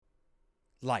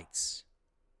Lights,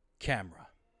 camera,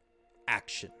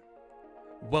 action.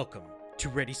 Welcome to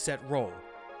Ready, Set, Roll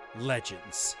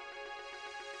Legends.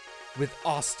 With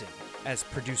Austin as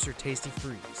producer Tasty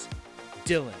Freeze,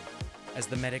 Dylan as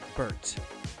the medic Bert,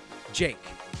 Jake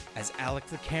as Alec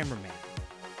the cameraman,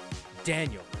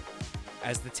 Daniel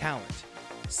as the talent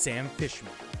Sam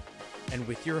Fishman, and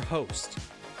with your host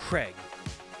Craig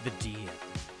the DM.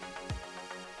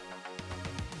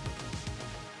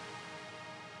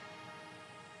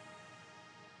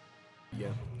 Yeah.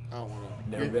 I don't want to.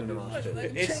 Never been to Monster.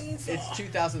 It's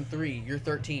 2003. You're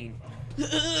 13.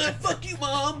 Fuck you,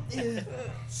 mom.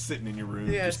 Sitting in your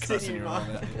room, Yeah, just cussing your mom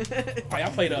out. Hey, I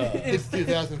played It's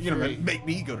 2003. You're gonna make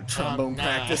me go to trombone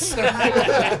practice. Fucking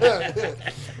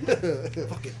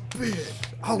bitch.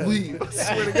 I'll leave.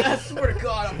 I swear to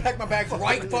God, I'll pack my bags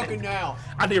right fucking now.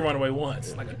 I did run away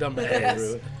once, like a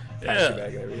dumbass.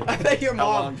 Yeah. I bet your How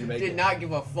long mom did you make did it? not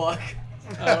give a fuck.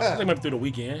 I think went through the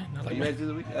weekend. I was like, You made man, it through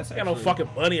the week? That's I got no actually- fucking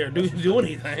money or do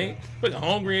anything. Fucking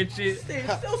hungry and shit. Still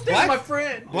stay with my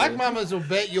friend. Black mamas will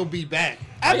bet you'll be back.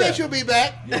 I bet you'll be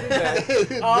back. You'll be back.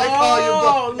 They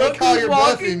Oh, they look call who's your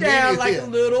bluff walking down like a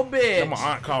immediately. little And bitch. my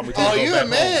aunt called me. Oh, to go you back a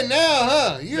man home. now,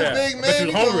 huh? You a big I bet man. you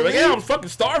You hungry. gonna Like, yeah, I'm leave? fucking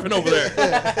starving over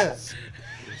there.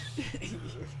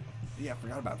 Yeah, I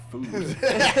forgot about food.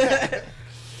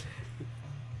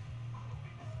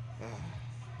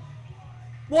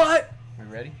 What? We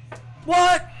ready?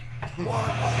 What?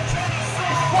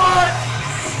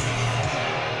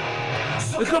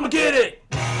 Let's come and get it.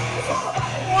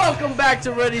 Welcome back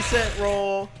to Ready, Set,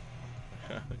 Roll.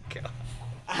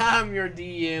 I'm your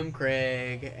DM,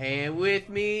 Craig, and with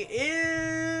me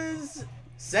is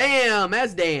Sam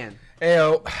as Dan,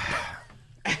 Ayo.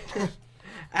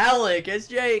 Alec as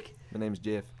Jake, My name's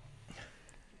Jeff. Oh,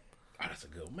 that's a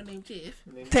good one. My name's Jeff.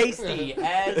 Tasty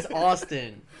as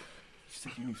Austin.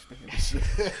 You knew Spanish.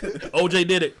 OJ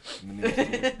did it. My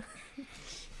name's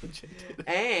Jeff.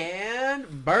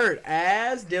 And Bert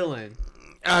as Dylan.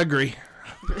 I agree.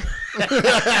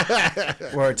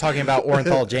 We're talking about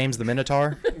Orenthal James the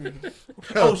Minotaur.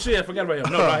 Oh shit, I forgot about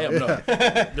him. No, not him. No,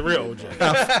 the real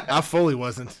OJ. I fully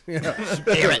wasn't. Damn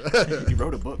it. He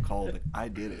wrote a book called I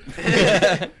Did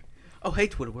It. Oh, hey,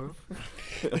 Twitter world.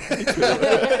 You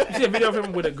see a video of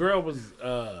him where the girl was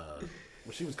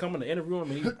when she was coming to interview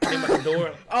him and he came out the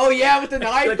door. Oh yeah, with the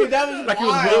knife. Dude, that was Like he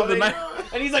was wild. wielding the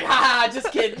knife. And he's like, ha,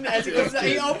 just kidding. As he comes out,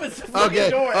 he opens the fucking Okay,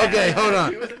 door. okay, hold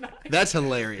on. With a knife. That's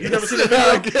hilarious. You never seen the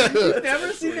video? You've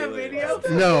never seen that video?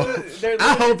 No. They're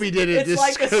I literally- hope he did it it's just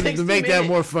like a to 60 make that minute-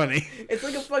 more funny. It's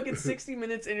like a fucking 60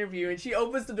 minutes interview, and she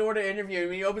opens the door to interview him,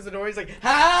 and he opens the door, he's like,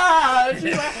 ha! And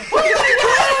she's like,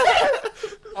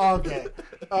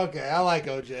 Okay, I like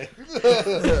OJ.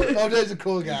 OJ's a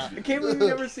cool guy. I can't believe you've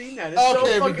never seen that. It's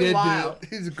Okay, so we fucking did wild. do it.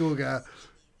 He's a cool guy. That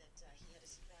he had a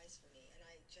surprise for me, and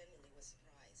I genuinely was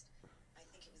surprised. I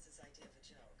think it was his idea of a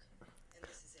joke, and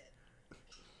this is it.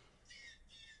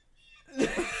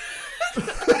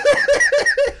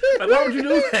 Like, why would you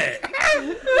do that?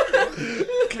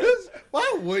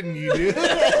 Why wouldn't you do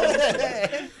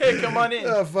that? Hey, come on in.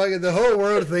 Fucking the whole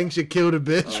world thinks you killed a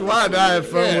bitch. Why not have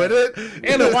fun with it?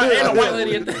 And a white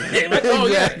lady at the end. Like, oh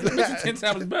yeah, Exactly. it makes it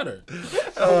 10 times better.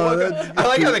 I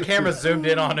like how the camera zoomed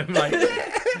in on him. Like,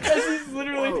 Because he's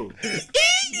literally,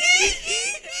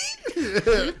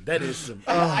 That is some.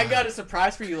 I got a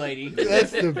surprise for you, lady.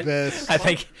 That's the best. I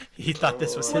think he thought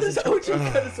this was What his. is OG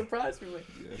got a surprise for me?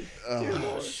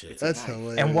 Oh shit. That's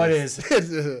hilarious. And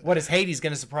what is Hades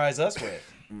going to surprise us with?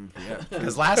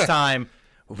 Because last time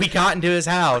we got into his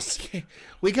house,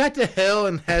 we got to hell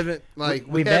and haven't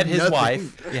we met have his nothing.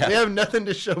 wife. Yeah. We have nothing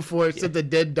to show for it except a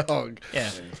dead dog. yeah,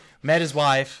 met his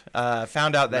wife.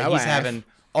 Found out that My he's wife. having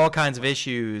all kinds of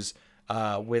issues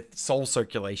with soul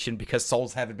circulation because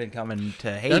souls haven't been coming to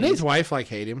Doesn't his Hades. wife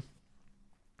hate him?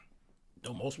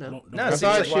 No, most people don't. No, I it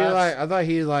thought seems like- I thought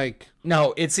he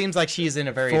No, it seems like she's in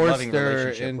a very forced loving her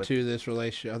relationship with into this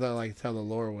relationship. I thought that's how the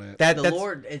lore went. that. The That's,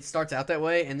 Lord, it starts out that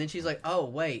way, and then she's like, oh,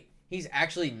 wait, he's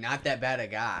actually not that bad a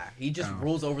guy. He just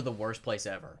rules over the worst place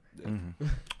ever.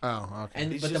 Oh, okay.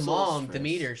 And He's but the just a little mom, stressed.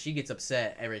 Demeter, she gets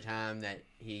upset every time that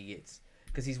he gets,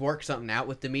 because he's worked something out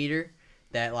with Demeter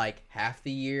that like half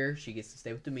the year she gets to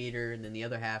stay with Demeter, and then the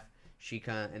other half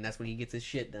and that's when he gets his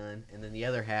shit done, and then the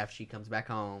other half she comes back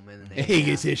home, and then He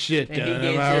gets his shit and he done.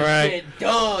 gets Am I his right? shit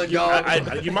done, y'all. I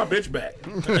give my bitch back.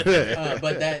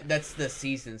 But that's the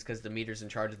seasons, because Demeter's in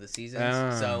charge of the seasons.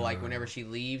 Ah. So like whenever she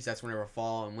leaves, that's whenever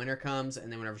fall and winter comes,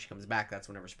 and then whenever she comes back, that's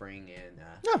whenever spring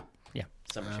and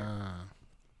summer.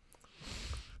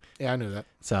 Yeah, I knew that.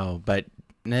 So, but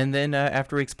and then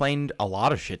after we explained a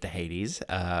lot of shit to Hades,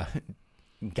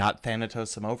 got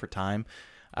Thanatos some overtime.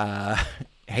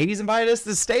 Hades invited us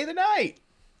to stay the night.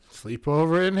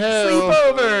 Sleepover in hell.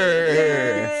 Sleepover.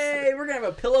 Yay! We're gonna have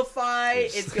a pillow fight.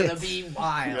 It's gonna be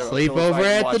wild. Sleepover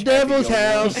at the devil's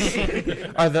house.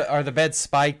 Are the beds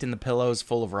spiked and the pillows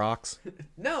full of rocks?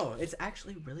 No, it's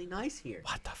actually really nice here.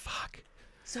 What the fuck?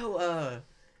 So,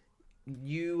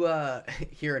 you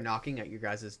hear a knocking at your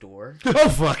guys' door. Oh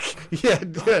fuck! Yeah,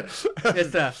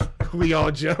 It's we all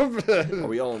jump. Are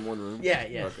we all in one room? Yeah,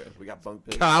 yeah. Okay, we got bunk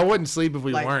beds. I wouldn't sleep if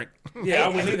we Like- weren't. Yeah, I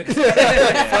would need All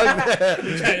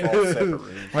separate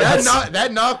rooms. That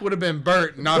knock would have been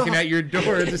Bert knocking at your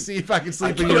door to see if I could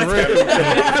sleep in your room.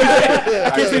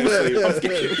 I can't sleep.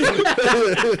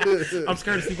 I'm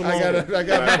scared to sleep I alone.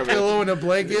 got my pillow and a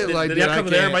blanket. Like, Then dude, I I come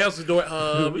to everybody can't. else's door.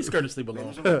 We scared to sleep Man,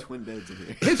 alone. there's only twin beds in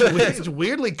here. It's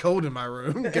weirdly cold in my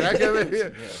room. Can I come in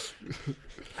here?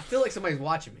 I feel like somebody's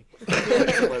watching me.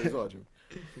 Somebody's watching.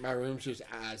 My room's just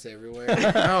eyes everywhere.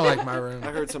 I don't like my room.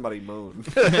 I heard somebody moan.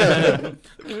 My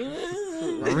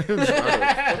room's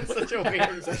That's such a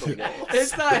weird.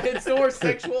 It's not. It's nor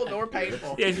sexual nor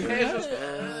painful. Yeah, It's just-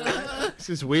 It's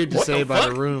just weird to What say the about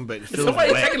fuck? a room, but it feels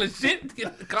Somebody wet. taking a shit,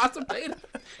 getting constipated.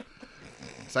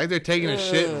 It's like they're taking a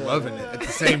shit and loving it at the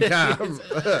same time.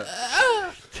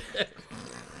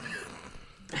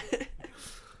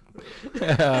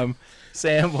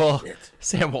 Sam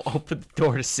will open the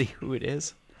door to see who it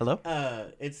is. Hello?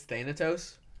 It's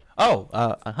Thanatos. Oh,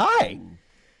 hi.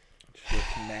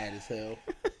 Mad as hell.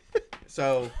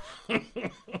 So,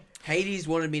 Hades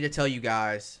wanted me to tell you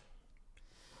guys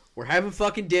we're having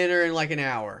fucking dinner in like an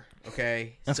hour.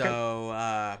 Okay, That's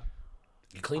so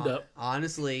You cleaned up.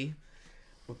 honestly,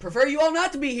 would prefer you all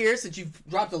not to be here since you've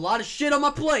dropped a lot of shit on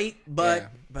my plate. But, Yeah.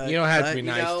 but You don't have to but, be you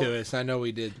nice know, to us. I know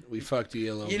we did. We fucked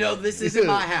you a little You bit. know, this isn't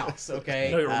my house.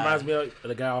 Okay. You know, it reminds me of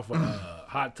the guy off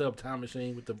Hot Tub Time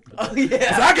Machine with the. Oh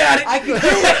yeah, I got it. I can do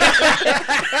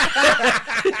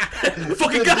it.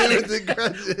 Fucking got it.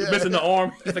 it. Missing the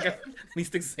arm. He's like, he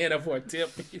sticks his hand up for a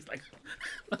tip. He's like,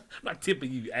 I'm not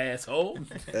tipping you, asshole.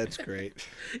 That's great.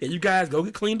 And you guys go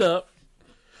get cleaned up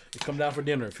and come down for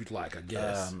dinner if you'd like, I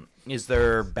guess. Is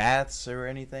there baths or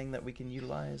anything that we can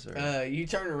utilize? Or? You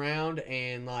turn around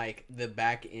and like the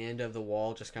back end of the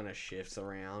wall just kind of shifts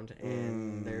around,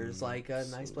 and there's like a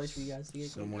nice place for you guys to get.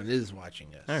 Someone is watching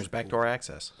us. There's backdoor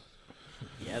access.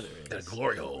 Yeah, there Got a is.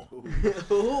 glory hole.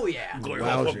 Oh yeah. Glory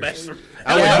hole for Wowzers. bathroom.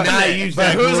 I would not use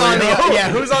that. Who's on the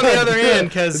who's on the other end?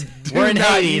 Because we're in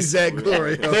not use Hades. that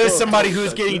glory. There's somebody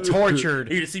who's getting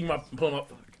tortured. You just see my pull him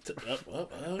up.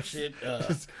 Oh shit.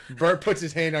 Bert puts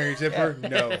his hand on your zipper.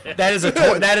 No. That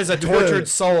is a tortured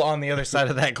soul on the other side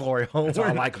of that glory hole. That's why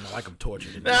I like them. I like them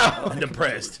tortured and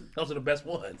depressed. Those are the best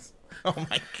ones. Oh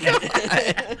my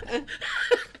god.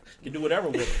 You can do whatever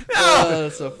with them. Oh,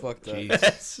 that's so fucked up.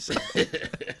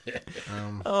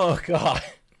 Oh god.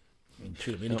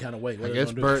 Shoot them any kind of way. What I are they guess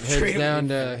gonna do? Bert heads Treat him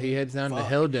down to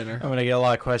hell dinner. I'm gonna get a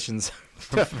lot of questions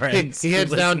from friends. He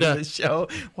heads who down listen to- the show.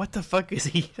 What the fuck is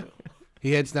he?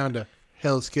 He heads down to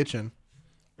Hell's Kitchen.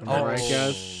 Am I right,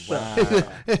 guys? Wow.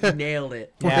 Nailed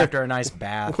it. Yeah, after a nice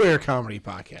bath. We're a comedy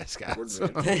podcast, guys. We're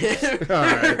All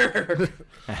right.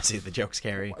 I see the joke's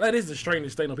scary. That is the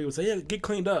strangest thing when people say, "Yeah, get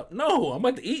cleaned up." No, I'm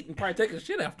about to eat and probably take a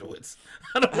shit afterwards.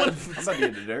 I don't want to. I'm about to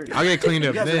get dirty. I'll get cleaned You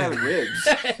up guys are then. having ribs.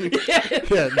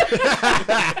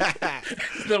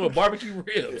 Still with barbecue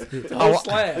ribs. It's a whole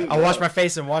slab. I'll wash my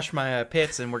face and wash my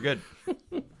pits, and we're good.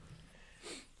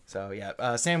 So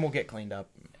yeah, Sam will get cleaned up.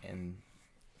 And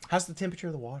how's the temperature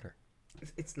of the water?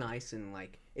 It's nice and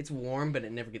like it's warm, but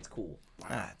it never gets cool.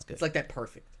 Ah, it's good. It's like that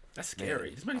perfect. That's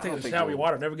scary. Just make you I take don't a think shower, we'll- your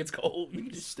water never gets cold. You You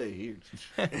can can just just stay here.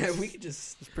 We could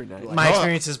just. It's pretty nice. My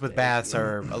experiences with baths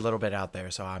are a little bit out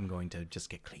there, so I'm going to just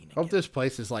get clean. Hope Again. this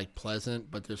place is like pleasant,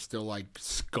 but there's still like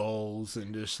skulls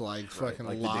and just like fucking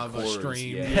like the lava decors,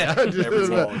 stream. yeah. Just- Every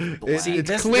wall is black. See, it's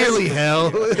this- clearly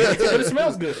hell. but it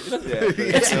smells good.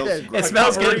 Yeah, it smells It great.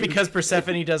 smells good Coppery. because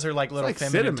Persephone does her like little like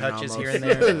feminine cinnamon touches almost.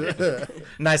 here and there.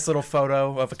 Nice little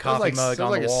photo of a Smells coffee mug smells on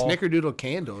like the wall. a snickerdoodle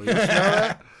candle. You smell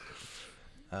that?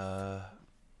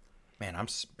 Man,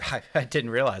 I didn't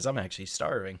realize I'm actually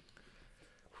starving.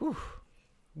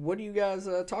 What do you guys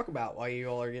talk about while you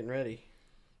all are getting ready?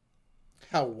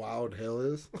 How wild hell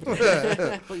is.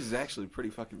 That place is actually pretty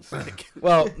fucking sick.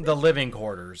 Well, the living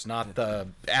quarters, not the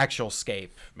actual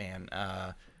scape, man.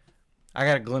 I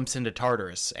got a glimpse into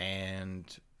Tartarus, and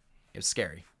it was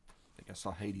scary. I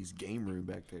saw Hades' game room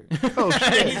back there. Oh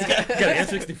shit! He's got an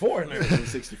N64 in there.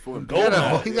 64. He got a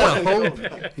whole I don't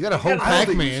think you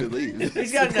Pac-Man. should leave.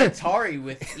 He's got an Atari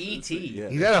with ET. Yeah.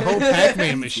 He got a whole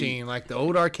Pac-Man machine, like the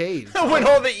old arcade. When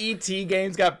all the ET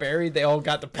games got buried, they all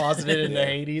got deposited into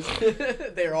Hades.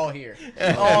 They're all here.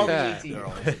 All the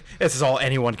ET. This is all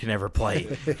anyone can ever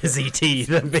play. Is ET,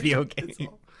 the video game.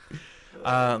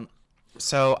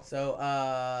 So So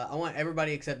I want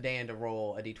everybody except Dan to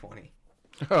roll a d20,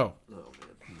 Oh,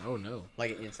 Oh, man. no.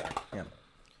 like an inside.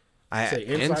 I Say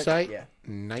insight. Insight. Yeah.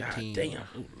 19. Damn.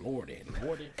 Oh, lordy.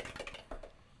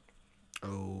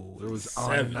 Oh, it was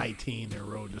 7. on 19 and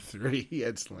rolled to 3.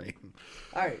 It's lame.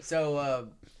 All right. So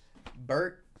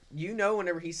Bert, you know,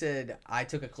 whenever he said I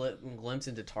took a glimpse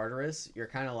into Tartarus, you're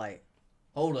kind of like,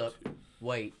 hold up,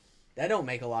 wait, that don't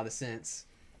make a lot of sense.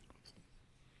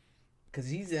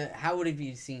 Because how would have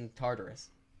you seen Tartarus?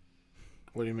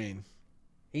 What do you mean?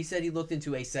 He said he looked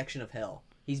into a section of hell.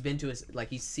 He's been to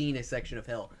he's seen a section of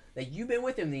hell. That you've been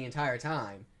with him the entire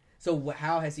time. So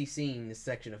how has he seen this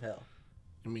section of hell?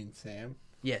 You mean Sam?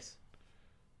 Yes.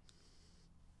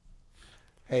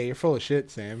 Hey, you're full of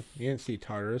shit, Sam. You didn't see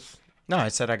Tartarus. No, I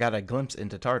said I got a glimpse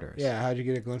into Tartarus. Yeah, how'd you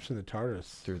get a glimpse into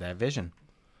Tartarus? Through that vision.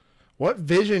 What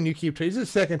vision you keep... This is the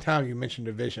second time you mentioned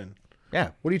a vision.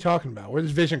 Yeah. What are you talking about? Where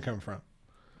does vision come from?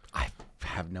 I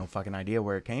have no fucking idea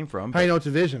where it came from. How do you know it's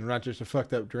a vision, not just a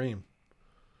fucked up dream?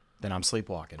 Then I'm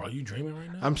sleepwalking. Are you dreaming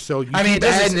right now? I'm so... I mean, keep it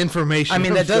does adding information. I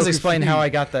mean, I'm that does so explain how I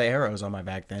confused. got the arrows on my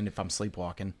back then if I'm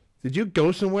sleepwalking. Did you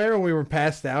go somewhere when we were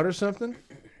passed out or something?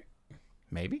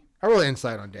 Maybe. I roll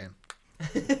insight on Dan.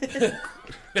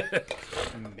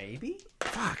 Maybe?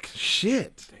 Fuck,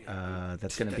 shit.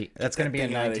 That's gonna be a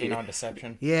thing outta 19 here. on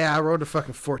deception. Yeah, I rolled a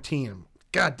fucking 14.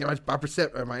 God damn,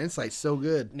 my insight's so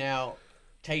good. Now,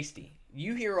 Tasty,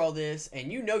 you hear all this,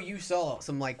 and you know you saw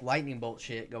some like lightning bolt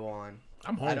shit go on.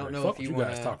 I'm hungry. I don't know Fuck if what you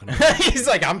guys wanna- talking about. He's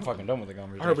like, I'm fucking done with the I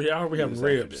heard conversation. we having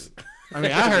ribs. I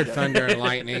mean, I heard thunder and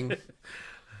lightning.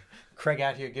 Craig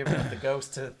out here giving up the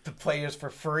ghost to the players for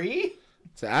free?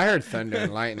 So I heard thunder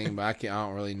and lightning, but I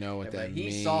don't really know what But that he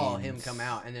means. saw him come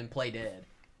out and then play dead.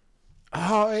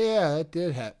 Oh yeah, that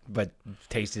did happen. But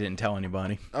Tasty didn't tell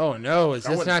anybody. Oh no, is I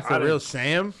this wouldn't- not I the real didn't-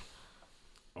 Sam?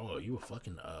 Oh, you a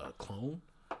fucking clone?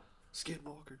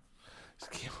 Skinwalker.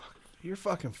 You're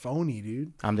fucking phony,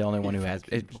 dude. I'm the only one who has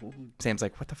it. Sam's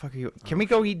like, what the fuck are you? Can we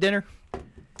go eat dinner?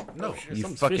 No, You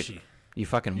something's fucking, fishy. you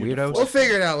fucking weirdos. We'll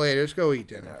figure it out later. Let's go eat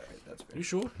dinner. All right, that's fair. You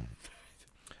sure?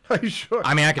 Are you sure?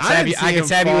 I mean, I could stab you. didn't I see could him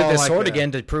stab you with fall this like sword a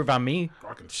again to prove I'm me.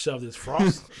 I can shove this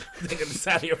frost thing in the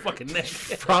side of your fucking neck.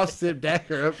 Frost-tip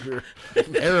dagger up your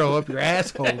arrow up your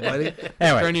asshole, buddy.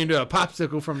 Anyway. Turn you into a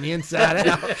popsicle from the inside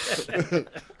out.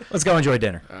 Let's go enjoy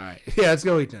dinner. All right. Yeah, let's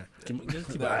go eat dinner. Just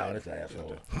keep an eye on this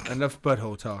asshole. Enough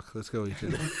butthole talk. Let's go eat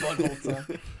dinner. Butthole talk.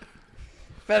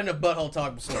 I've had enough butthole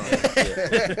talk before.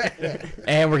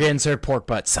 And we're getting served pork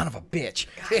butt. Son of a bitch.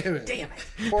 Damn it. Damn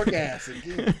it. Pork ass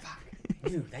again.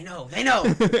 Dude, they know. They know.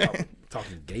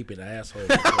 Talking gaping asshole.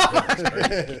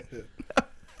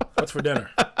 What's for dinner?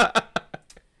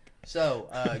 So,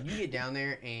 you get down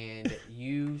there and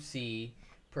you see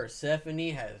Persephone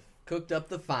has cooked up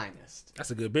the finest.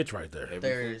 That's a good bitch right there.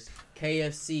 There's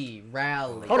KFC,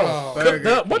 Rally. Hold on. Burger Cooked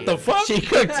up? What the King. fuck? She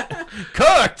cooked.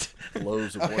 Cooked.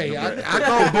 Loaves of Okay, Wonder Bread. I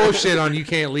call bullshit on you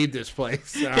can't leave this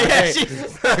place. All Yeah, right? she,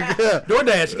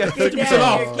 DoorDash, you got Get 50% down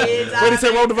off. here, kids. What did he say,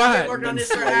 roll I've divide? been working on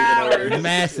this for Slaving over. hours.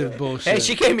 Massive bullshit. hey,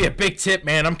 she gave me a big tip,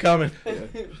 man. I'm coming.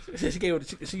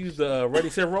 She used the Ready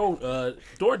Set Roll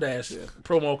DoorDash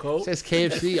promo code. It says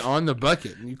KFC on the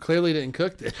bucket, and you clearly didn't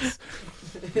cook this.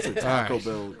 Taco Alright.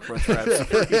 Bell Crunch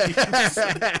Wraps.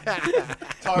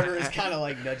 Tartarus kind of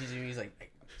like nudges you. He's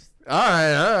like, All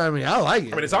right, I mean, I like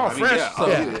it. I mean, it's all I mean, fresh. yeah, so-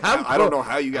 Yeah. I don't know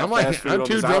how you got I'm fast like, food I'm on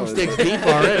 2 this island. drumsticks deep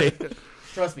already.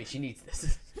 trust me, she needs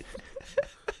this.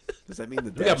 Does that mean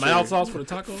the We got Dasher- mild sauce for the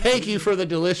tacos? Thank you for the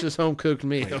delicious home cooked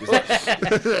meal.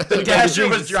 The Dasher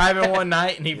was driving one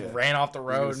night and he ran off the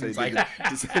road and Say, he's like,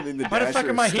 does that mean the why the fuck Dasher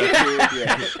am I is here? stuck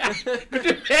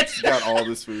Yeah. Got all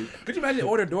this food. Could you imagine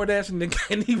order DoorDash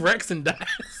and he wrecks and dies?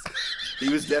 He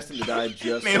was destined to die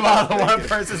just. meanwhile, the for one bacon.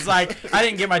 person's like, I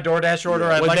didn't get my DoorDash order.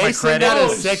 I'd Would like they my send credit. out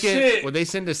a Oh, second? shit. Would they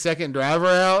send a second driver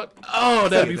out? Oh,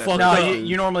 that'd be That's fucked No, up.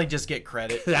 you normally just get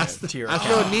credit to your I account.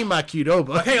 still need my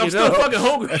Qdoba. Hey, I'm you still know? fucking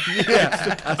hungry.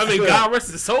 Yeah. I mean, God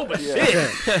rest his soul, but shit.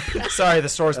 Sorry, the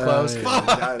store's closed. He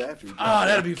died after. He Oh, died.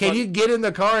 that'd be Can fucked. you get in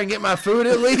the car and get my food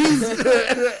at least?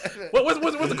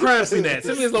 What's the crime scene at?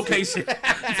 Send me his location.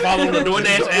 Follow the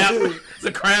DoorDash app. It's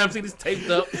a crime scene. It's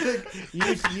taped up.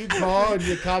 You call and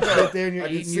your cops right there and you're I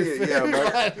can eating see your it. food.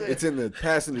 Yeah, it's in the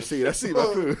passenger seat. I see my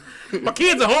food. My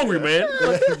kids are hungry, man.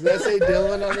 Does that say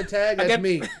Dylan on the tag? That's got-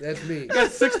 me. That's me. I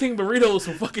got 16 burritos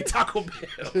from fucking Taco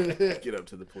Bell. Get up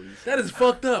to the police. That is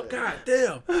fucked up. God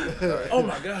damn. Oh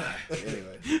my god.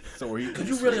 Anyway, so we're eating. Could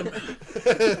you really?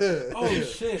 Oh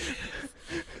shit.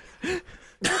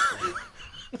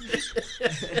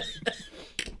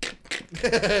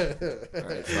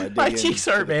 Alright, so I dig My in cheeks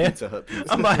to hurt, the man. Pizza Hut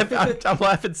pizza. I'm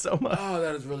laughing so much. Oh,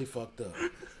 that is really fucked up.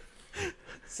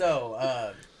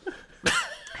 So,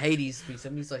 Hades speaks up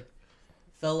and he's like,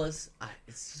 fellas,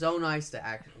 it's so nice to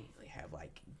actually have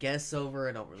like guests over.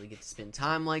 I don't really get to spend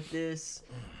time like this.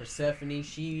 Persephone,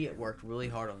 she worked really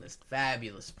hard on this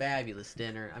fabulous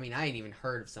dinner. I mean, I ain't even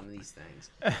heard of some of these things.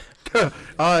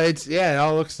 It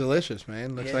all looks delicious,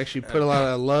 man. Looks Yeah. like she put a lot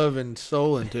of love and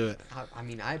soul into it. I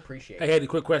mean, I appreciate Hey, it. Eddie,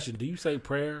 quick question. Do you say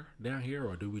prayer down here,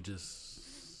 or do we just...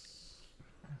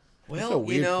 That's a Well,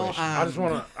 weird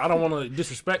question. I don't want to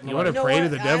disrespect You want to know pray to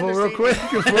what? the I devil real understand.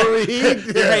 quick before we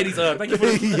eat? Yeah, Hades, thank you for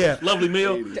this Yeah. lovely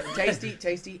meal.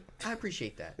 Tasty. I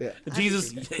appreciate that. Yeah.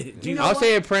 Jesus, You know I'll what?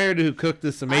 say a prayer to who cooked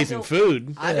this amazing don't-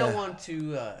 food. I don't want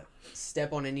to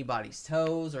step on anybody's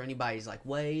toes or anybody's like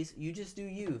ways. You just do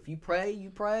you. If you pray, you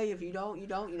pray. If you don't, you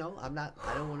don't. You know, I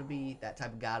don't want to be that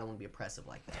type of guy. I don't want to be oppressive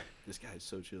like that. This guy is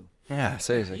so chill. Yeah,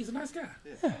 seriously. he's a nice guy.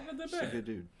 Yeah. Not that He's a bad. good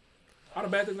dude. All the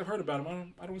bad things I've heard about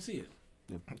him, I don't see it.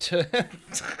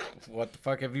 What the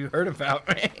fuck have you heard about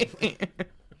me?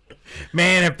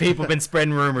 Man, have people been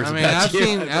spreading rumors I mean, about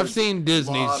you? I've seen Lot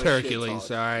Disney's of shit Hercules.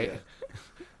 talk. All right, Yeah.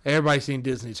 everybody's seen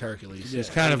Disney's Hercules. There's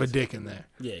Yeah. kind of a dick in there.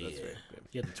 Yeah. fair.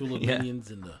 You got the two little Yeah.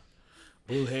 minions and the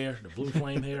blue hair, the blue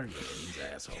flame hair. Yeah, he's an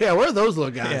asshole. Yeah, where are those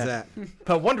little guys Yeah. at?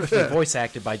 But wonderfully voice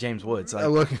acted by James Woods. Like,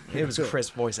 Look, it was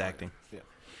crisp voice acting.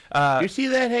 You see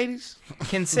that, Hades?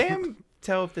 Can Sam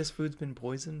tell if this food's been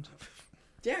poisoned?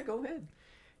 Yeah, go ahead.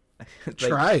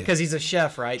 Try it. Because he's a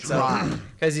chef, right? Try.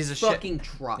 Because he's a chef. Fucking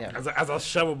try. Yeah. As I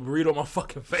shove a burrito on my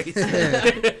fucking face. Man,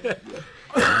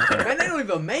 they don't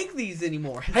even make these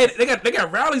anymore. Hey, they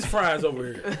got Rowley's fries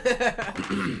over here.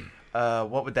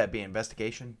 What would that be?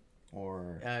 Investigation?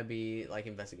 Or. It'd be like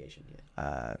investigation.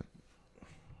 Yeah.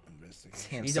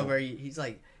 Damn, He's so- over. He's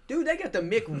like, dude, they got the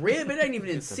McRib. It ain't even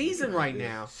in season right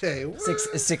now. Say what?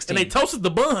 16. And they toasted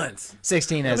the buns.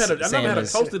 16 I've as never Sam had a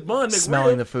is toasted bun.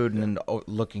 smelling the McRib. food and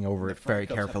looking over it very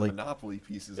Cups have carefully. Monopoly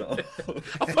pieces on.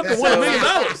 I fucking won $1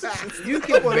 million. You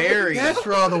can vary. That's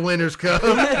where all the winners come.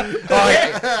 Oh,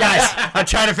 yeah. Guys, I'm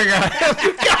trying to figure out.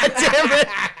 God damn it!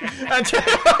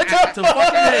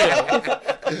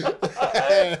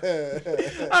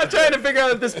 I'm trying to figure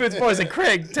out if this food's poison.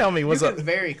 Craig, tell me You what's can up.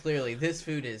 very clearly. This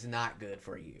food is not good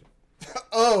for you.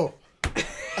 Oh,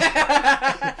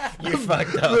 You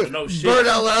fucked up. No shit. Bird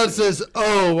Out Loud says,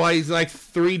 "Oh, why he's like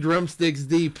 3 drumsticks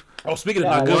deep." Oh, speaking of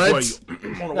not good What? for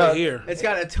you, I'm on the way here. It's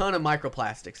got a ton of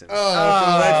microplastics in it.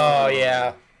 Oh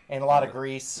yeah, and a lot of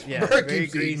grease. Yeah, Bird very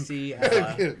keeps eating.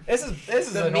 greasy. This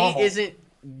is The a meat normal. isn't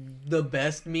the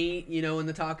best meat, you know, in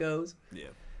the tacos. Yeah.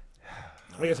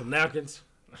 We got some napkins.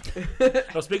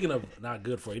 No, speaking of not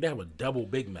good for you, they have a double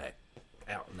Big Mac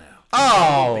out now.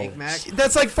 Oh, Big Mac.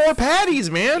 that's like 4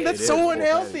 patties, man. Yeah, That's it is so 4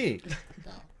 unhealthy.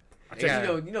 You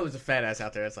know, there's a fat ass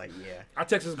out there that's like, yeah. I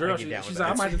text this girl. I get down She's with like,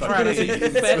 I that. might have to try this. You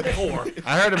fat whore.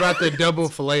 I heard about the double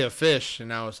fillet of fish,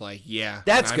 and I was like, "Yeah,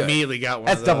 That's I good. immediately got one.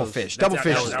 That's of double those. fish. That's Double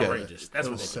fish that is was good. outrageous. That's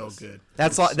That was so ridiculous. good.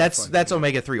 That's It was so that's fucking that's good.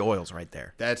 omega-3 oils right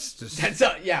there. That's just. That's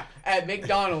yeah. At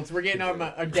McDonald's, we're getting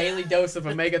our daily dose of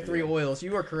omega-3 oils.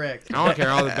 You are correct. I don't care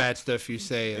all the bad stuff you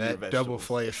say. And your That double vegetables.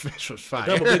 fillet of fish was fire.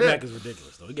 Double Big Mac is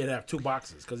ridiculous though. You gotta have 2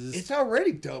 boxes because it's It's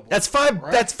already double. That's 5.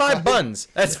 That's 5 buns.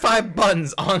 That's 5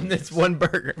 buns on this one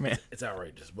burger, man. it's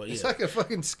outrageous. But yeah, It's like a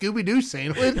fucking Scooby Doo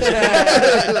sandwich.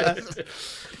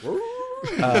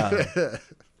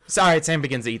 Sorry, Sam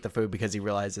begins to eat the food because he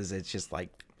realizes it's just like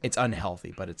it's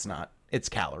unhealthy, but it's not. It's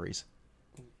calories.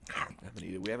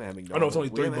 We haven't had McDonald's. I know it's only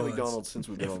 3 we haven't had buns. McDonald's since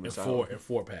we've been on and this four island. and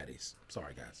 4 patties.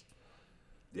 Sorry guys.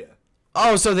 Yeah.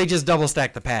 Oh, so they just double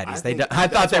stack the patties. I think-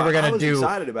 thought that's they why were I gonna was do.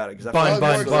 excited about it because bun,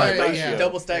 bun, bun. Yeah.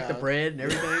 Double stack the bread and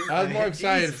everything. I was more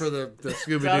excited Jesus. for the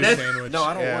Scooby Doo that's- sandwich. No,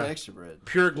 I don't Yeah. want extra bread.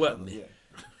 Pure gluttony.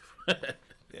 Yeah.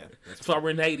 Yeah. That's why we're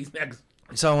in the 80s next.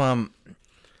 So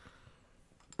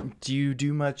do you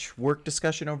do much work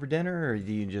discussion over dinner, or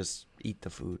do you just eat the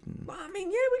food? And... I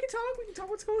mean, yeah, we can talk. We can talk.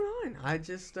 What's going on? I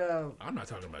just, I'm not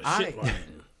talking about shit. while I'm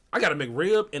eating. I got a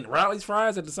McRib and Riley's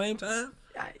fries at the same time.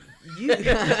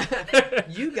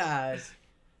 you guys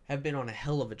have been on a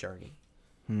hell of a journey,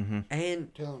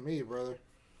 and Telling me, brother.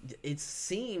 it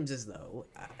seems as though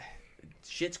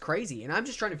shit's crazy, and I'm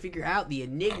just trying to figure out the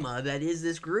enigma that is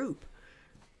this group.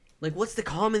 Like, what's the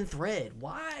common thread?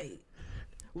 Why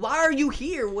are you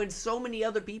here when so many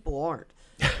other people aren't?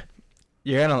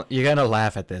 You're gonna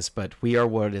laugh at this, but we are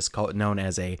what is known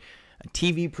as a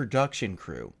TV production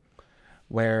crew,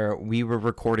 where we were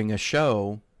recording a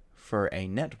show for a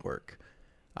network.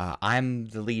 I'm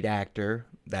the lead actor.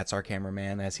 That's our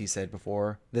cameraman, as he said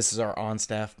before. This is our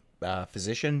on-staff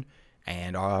physician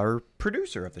and our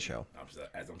producer of the show.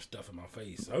 As I'm stuffing my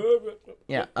face.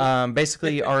 Yeah.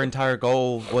 Basically, our entire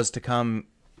goal was to come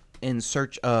in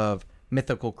search of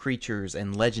mythical creatures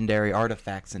and legendary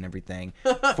artifacts and everything.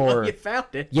 For You found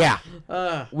it. yeah,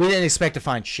 we didn't expect to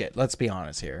find shit. Let's be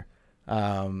honest here.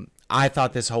 I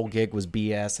thought this whole gig was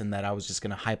BS and that I was just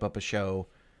gonna hype up a show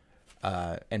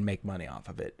and make money off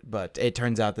of it. But it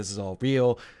turns out this is all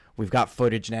real. We've got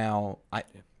footage now.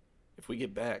 If we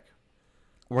get back,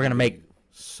 We're gonna make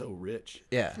so rich.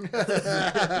 yeah.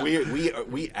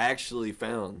 We actually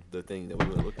found the thing that we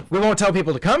were looking for. We won't tell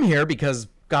people to come here because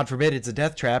God forbid it's a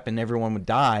death trap and everyone would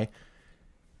die.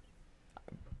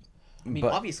 I mean,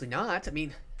 But- obviously not. I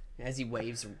mean, as he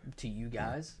waves to you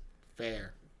guys.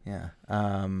 Fair. Yeah.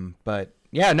 But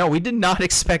yeah, no, we did not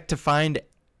expect to find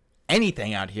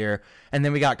anything out here. And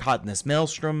then we got caught in this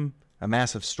maelstrom, a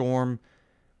massive storm,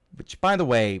 which, by the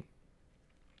way,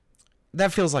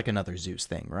 that feels like another Zeus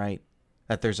thing, right?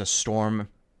 That there's a storm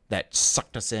that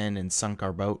sucked us in and sunk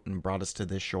our boat and brought us to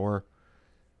this shore.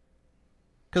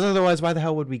 Because otherwise, why the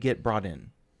hell would we get brought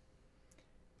in?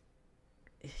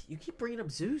 You keep bringing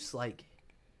up Zeus, like,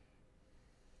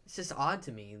 it's just odd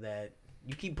to me that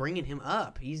you keep bringing him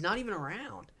up. He's not even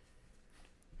around.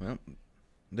 Well,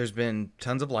 there's been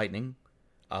tons of lightning.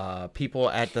 People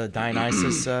at the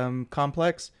Dionysus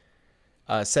complex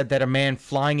said that a man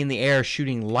flying in the air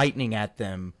shooting lightning at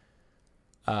them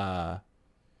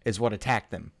is what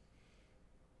attacked them.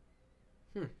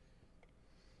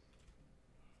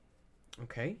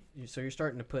 Okay, so you're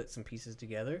starting to put some pieces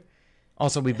together.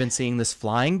 Also, we've been seeing this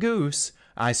flying goose.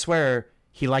 I swear,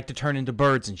 he liked to turn into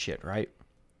birds and shit, right?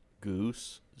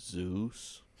 Goose,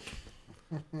 Zeus.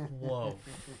 Whoa.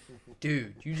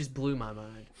 Dude, you just blew my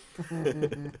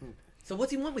mind. So what's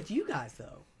he want with you guys,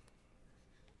 though?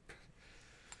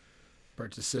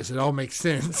 Bert just says it all makes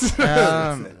sense.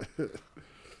 Before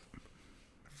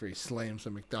he slams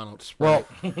a McDonald's Sprite.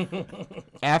 Well,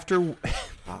 after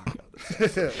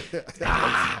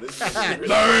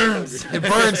It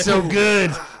burns so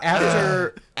good.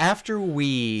 after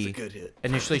we Good hit.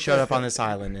 initially showed up on this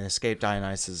island and escaped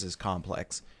Dionysus's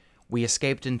complex, we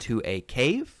escaped into a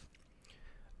cave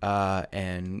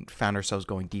and found ourselves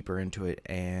going deeper into it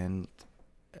and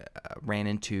ran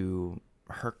into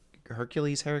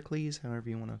Hercules, however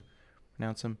you want to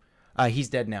pronounce him. He's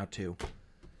dead now too.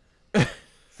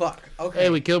 Fuck. Okay. Hey,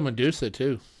 we killed Medusa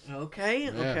too.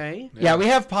 Okay. Yeah, we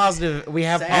have positive. We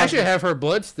have Sad. I should positive. have her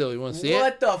blood still. You want to see it?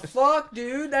 What the fuck,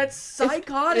 dude? That's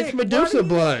psychotic. It's Medusa What are you-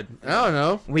 blood. I don't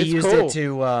know. We It's used cool. it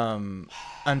to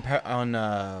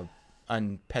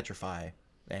unpetrify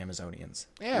the Amazonians.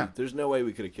 Yeah. There's no way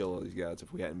we could have killed all these guys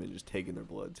if we hadn't been just taking their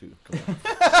blood too. Come on.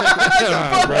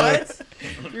 What?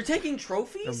 You're taking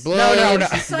trophies? Blood, No.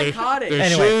 This is psychotic. Their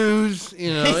Anyway. shoes,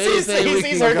 you know, anything we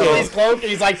can Hercules' go. cloak, and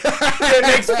he's like, "It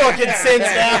makes fucking sense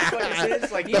now."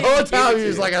 It's like, he The didn't whole give time it he to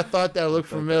was you. like, I thought that looked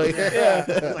familiar. Yeah.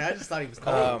 It's like, I just thought he was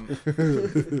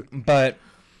cold. But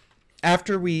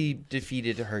after we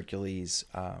defeated Hercules,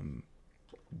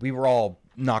 we were all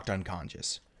knocked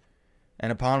unconscious.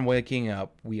 And upon waking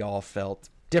up, we all felt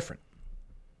different.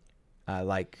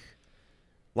 Like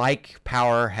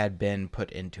power had been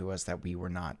put into us that we were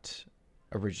not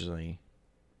originally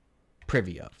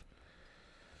privy of.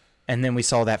 And then we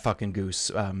saw that fucking goose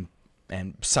and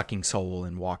sucking soul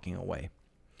and walking away.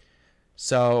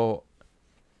 So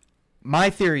my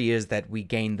theory is that we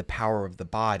gained the power of the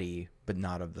body, but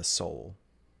not of the soul,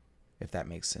 if that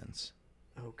makes sense.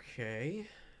 Okay.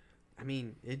 I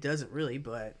mean, it doesn't really,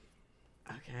 but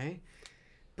okay.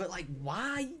 But like,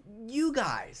 why you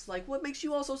guys? Like, what makes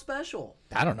you all so special?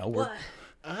 I don't know. We're What?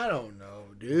 I don't know,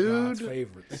 God's dude.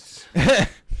 favorites.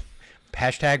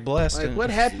 hashtag blessed. Like, what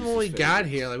happened when we got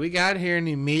here? Like, we got here and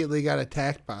immediately got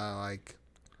attacked by, like...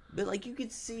 But like, you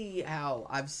could see how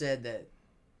I've said that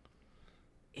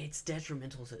it's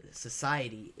detrimental to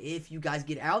society if you guys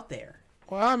get out there.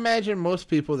 Well, I imagine most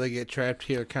people that get trapped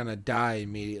here kind of die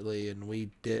immediately, and we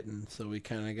didn't, so we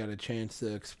kind of got a chance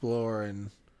to explore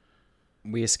and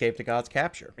We escaped the god's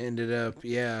capture. ended up,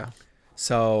 yeah.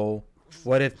 So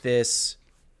what if this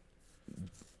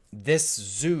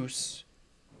Zeus,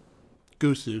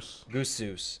 Goose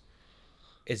Zeus.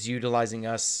 is utilizing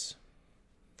us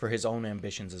for his own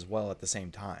ambitions as well at the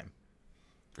same time?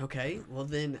 Okay, well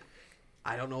then,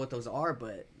 I don't know what those are,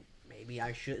 but maybe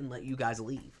I shouldn't let you guys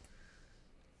leave.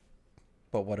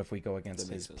 But what if we go against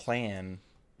That makes his sense. plan?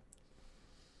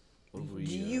 What if we,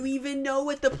 Do you even know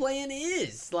what the plan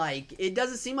is? Like, it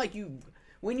doesn't seem like you.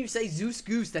 When you say Zeus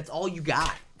Goose, that's all you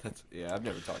got. I've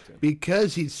never talked to him.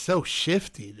 Because he's so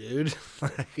shifty, dude.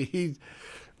 Like,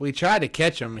 we tried to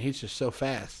catch him. He's just so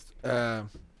fast. He's talking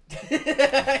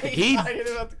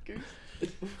about the goose.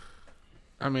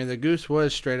 I mean, the goose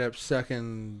was straight up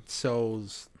sucking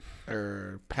souls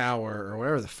or power or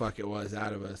whatever the fuck it was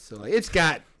out of us. So like, it's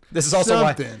got This is also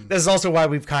something. why. This is also why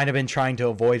we've kind of been trying to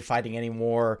avoid fighting any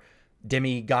more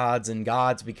demigods and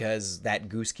gods, because that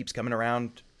goose keeps coming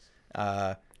around.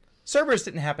 Cerberus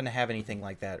didn't happen to have anything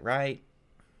like that, right?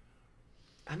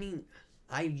 I mean,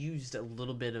 I used a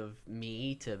little bit of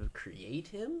me to create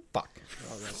him. Fuck.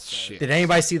 Shit. Did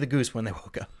anybody see the goose when they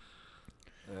woke up?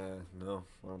 No,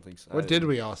 I don't think so. What did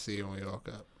we all see when we woke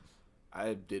up?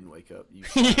 I didn't wake up. You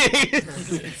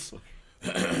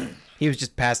He was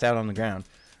just passed out on the ground.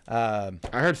 I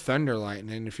heard thunder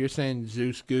lightning. If you're saying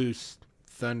Zeus Goose,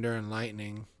 thunder and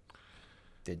lightning,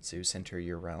 Did Zeus enter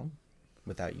your realm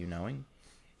without you knowing?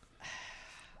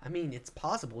 I mean, it's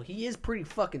possible. He is pretty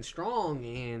fucking strong,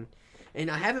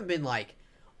 and I haven't been like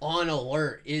on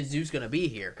alert. Is Zeus gonna be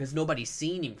here? Because nobody's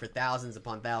seen him for thousands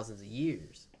upon thousands of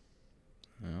years.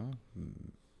 Well,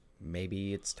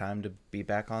 maybe it's time to be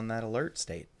back on that alert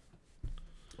state.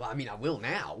 Well, I mean, I will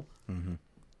now. Mm-hmm.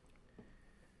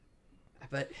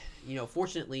 But, you know,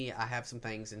 fortunately, I have some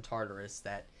things in Tartarus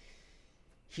that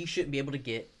he shouldn't be able to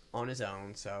get on his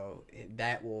own, so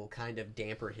that will kind of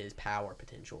damper his power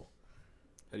potential.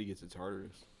 How do you get to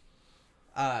Tartarus?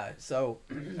 So,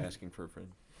 Asking for a friend.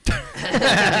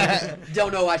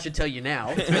 don't know I should tell you now.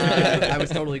 I was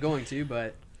totally going to,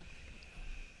 but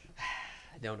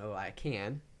I don't know I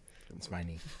can. It's my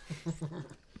knee.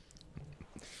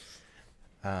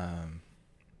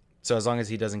 So as long as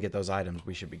he doesn't get those items,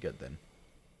 we should be good then.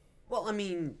 Well, I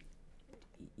mean,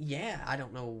 yeah, I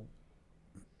don't know.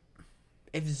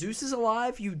 If Zeus is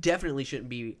alive, you definitely shouldn't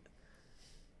be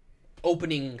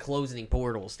opening and closing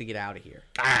portals to get out of here.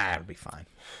 It'll be fine.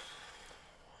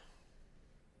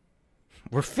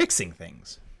 We're fixing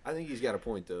things. I think he's got a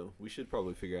point, though. We should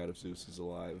probably figure out if Zeus is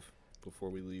alive before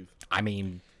we leave. I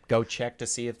mean, go check to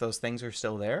see if those things are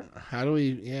still there. how do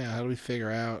we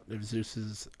figure out if Zeus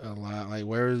is alive? Like,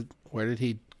 where did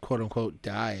he quote unquote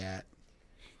die at?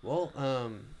 Well,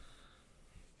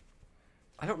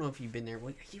 I don't know if you've been there.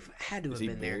 Well, you've had to Is have he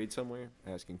been there. buried somewhere?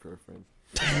 Asking for a friend.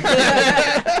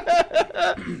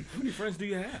 How many friends do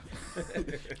you have?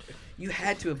 You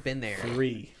had to have been there.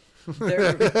 3.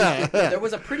 There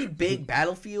was a pretty big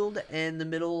battlefield in the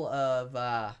middle of,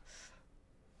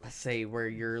 let's say, where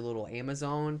your little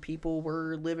Amazon people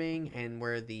were living and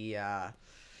where the,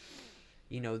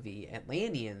 the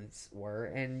Atlanteans were.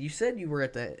 And you said you were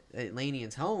at the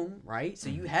Atlanteans' home, right? So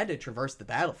you had to traverse the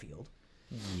battlefield.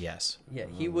 Yes. Yeah,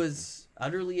 he was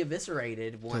utterly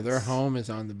eviscerated once. So their home is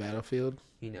on the battlefield.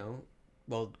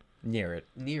 Well, Near it.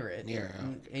 near it. Near it,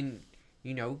 And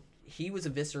he was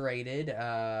eviscerated.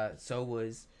 So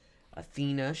was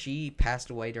Athena. She passed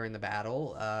away during the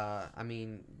battle. I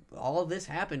mean, all of this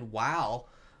happened while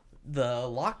the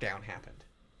lockdown happened.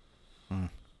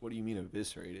 What do you mean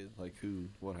eviscerated? Like who?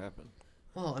 What happened?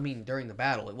 Well, I mean, during the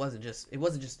battle, it wasn't just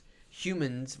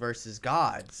humans versus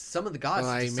gods. Some of the gods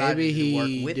Like decided maybe to work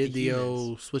he with did the humans.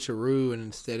 old switcheroo, and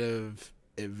instead of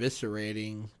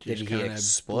eviscerating, Did just he kind of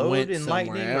explode in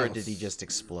lightning, or did he just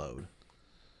explode?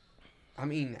 I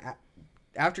mean,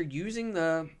 after using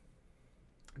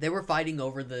they were fighting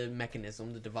over the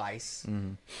mechanism, the device.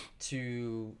 One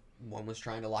was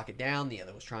trying to lock it down, the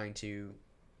other was trying to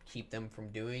keep them from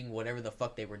doing whatever the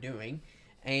fuck they were doing.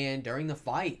 And during the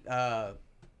fight,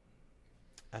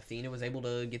 Athena was able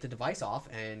to get the device off,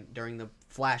 and during the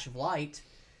flash of light,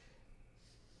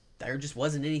 there just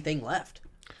wasn't anything left.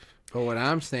 But what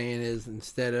I'm saying is,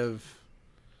 instead of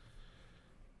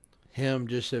him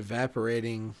just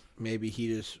evaporating, maybe he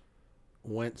just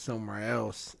went somewhere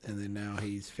else, and then now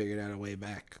he's figured out a way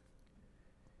back.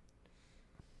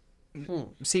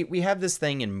 See, we have this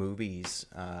thing in movies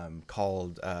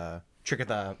called Trick of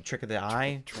the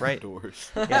Eye, right?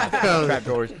 Doors. Yeah,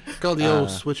 trapdoors. It's called the old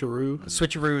switcheroo.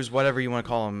 Switcheroos, whatever you want to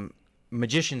call them.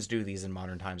 Magicians do these in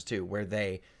modern times too, where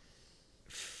they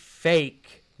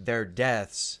fake their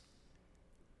deaths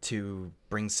to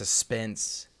bring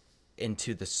suspense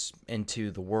into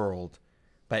the world.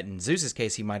 But in Zeus's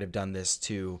case, he might have done this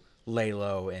to lay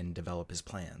low and develop his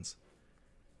plans.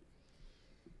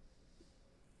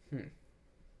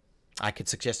 I could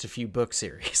suggest a few book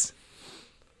series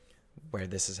where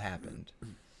this has happened.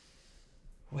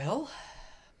 Well,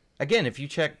 again, if you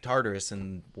check Tartarus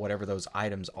and whatever those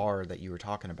items are that you were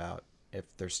talking about, if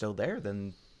they're still there,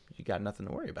 then you got nothing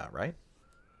to worry about, right?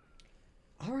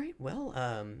 All right. Well,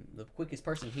 the quickest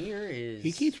person here is.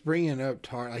 He keeps bringing up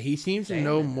Tartarus. Like, he seems to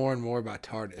know more and more about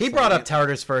Tartarus. He brought up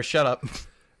Tartarus first. Shut up.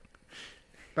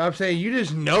 But I'm saying you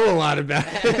just know a lot about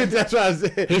it. That's what I was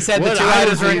saying. He said What the 2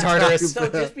 items were in you talking Tartarus. So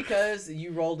about? just because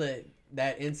you rolled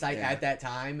that insight at that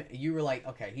time, you were like,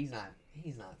 okay, he's not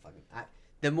fucking.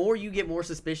 The more you get more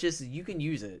suspicious, you can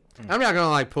use it. I'm not gonna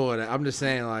like pull it out. I'm just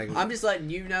saying like I'm just letting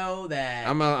you know that.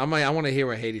 I want to hear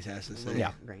what Hades has to say.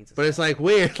 Yeah. But it's like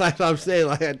weird. Like I'm saying,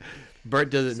 like Bert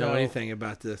doesn't know So- anything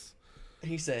about this.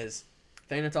 He says,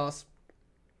 Thanatos,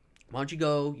 why don't you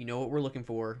go? You know what we're looking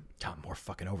for. Tom, more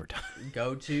fucking overtime.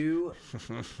 Go to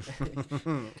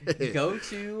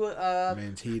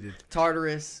Man's heated.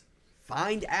 Tartarus,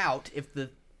 find out if the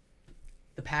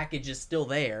package is still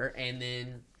there, and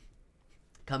then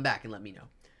come back and let me know.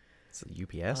 It's the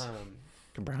UPS.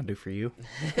 Can Brown do for you?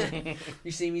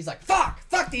 You see him, he's like, fuck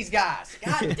these guys,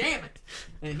 god damn it.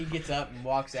 And he gets up and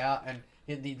walks out, and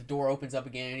the door opens up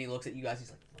again, and he looks at you guys, he's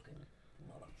like, fucking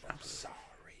motherfucker.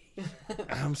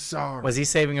 I'm sorry. Was he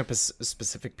saving up a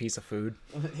specific piece of food?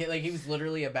 Like, he was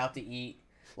literally about to eat,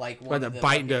 like, one About to of the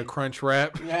bite into a fucking- crunch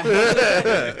wrap,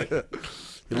 Yeah.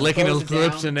 licking Close his it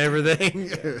lips down. and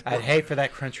everything. I'd hate for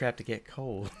that crunch wrap to get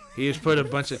cold. He just put a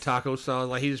bunch of taco sauce.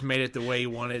 Like he just made it the way he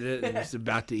wanted it, and he's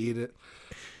about to eat it.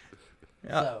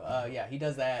 So, he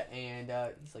does that, and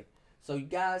he's like, so you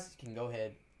guys can go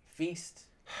ahead, feast.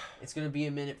 It's going to be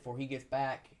a minute before he gets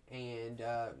back, and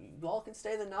you all can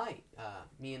stay the night.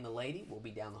 Me and the lady will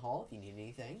be down the hall. If you need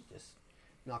anything, just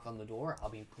knock on the door. I'll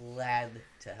be glad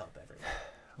to help everyone.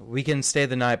 We can stay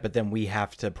the night, but then we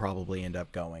have to probably end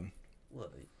up going.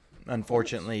 Look,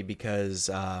 Unfortunately, because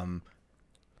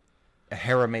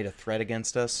Hera made a threat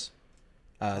against us,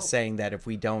 saying that if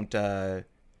we don't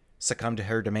succumb to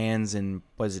her demands in,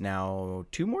 was it now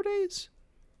 2 more days?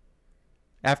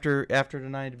 After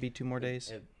tonight, it'd be 2 more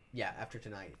days. yeah, after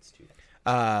tonight, it's 2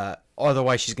 days.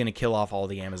 Otherwise, she's gonna kill off all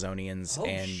the Amazonians Oh,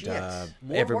 and shit.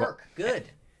 More work. Good.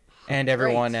 and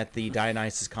everyone Great. at the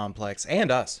Dionysus complex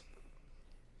and us.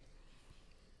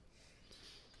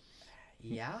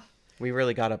 Yeah, We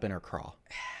really got up in her craw.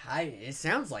 it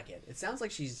sounds like it. It sounds like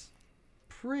she's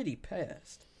pretty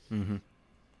pissed. Mm-hmm.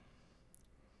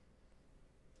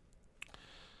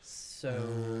 So,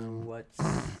 what's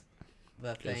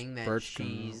the thing that Bert's gonna-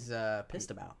 she's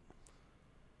pissed about?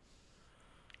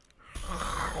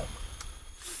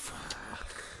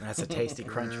 That's a tasty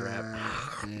crunch wrap.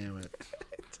 Damn it.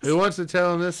 Who wants to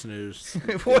tell him this news?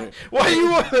 Why do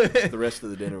you want? The rest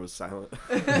of the dinner was silent.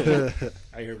 I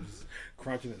hear him just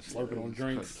crunching and slurping on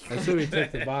drinks. That's who we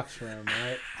took the box from,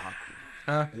 right?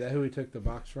 Huh? Is that who we took the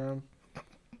box from?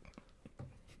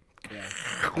 Yeah.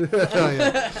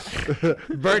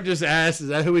 Bert just asked, is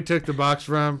that who we took the box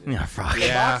from? Yeah, fuck.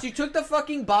 Yeah. Box, you took the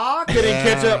fucking box? Get in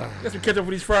ketchup. Get some ketchup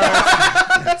for these fries.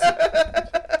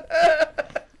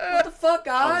 What the fuck,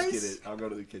 I'll just guys? get it. I'll go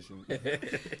to the kitchen.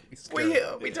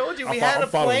 We told you we I'll had a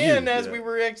follow plan you. as we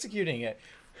were executing it.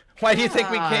 Why do you think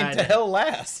we came to God. hell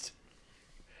last?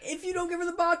 If you don't give her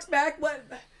the box back, what?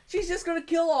 She's just gonna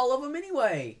kill all of them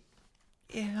anyway.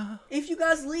 Yeah, If you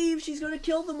guys leave, she's gonna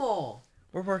kill them all.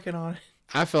 we're working on it.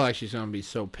 I feel like she's going to be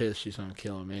so pissed she's going to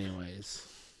kill him anyways.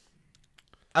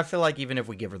 I feel like even if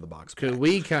we give her the box back, Because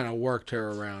we kind of worked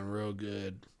her around real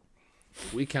good.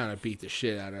 We kind of beat the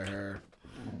shit out of her.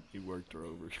 He worked her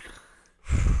over.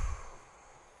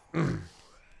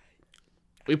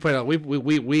 We put a, we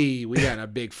got in a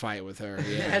big fight with her.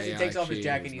 Yeah, As he yeah, takes like off his she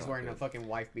jacket, was he's not wearing a good. fucking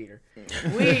wife beater.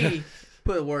 We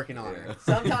put working on her.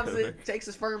 Sometimes it takes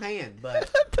a firm hand,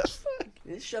 but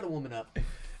it shut a woman up.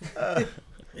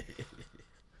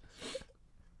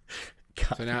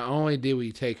 So not only did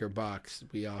we take her box,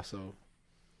 we also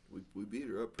We beat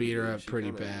her up. beat her good. up She pretty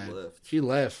kinda bad. left. She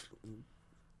left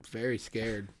very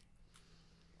scared.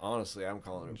 Honestly, I'm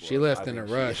calling her. She bluff. left I in a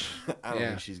think rush. I don't Yeah.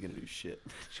 think she's gonna do shit.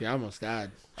 She almost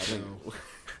died. I So think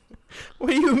what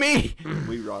do you mean?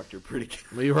 we rocked her pretty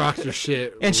good. we rocked her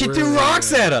shit. And she really threw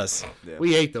rocks good. at us. Yeah.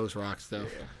 We ate those rocks though.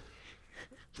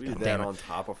 We did damn that it. on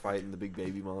top of fighting the big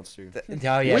baby monster.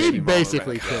 Oh yeah. We she- Mama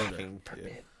basically rat killed her. fucking-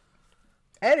 yeah.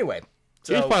 Anyway,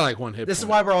 She was so probably like one hit. this is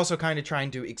point. why we're also kind of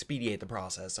trying to expedite the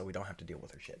process so we don't have to deal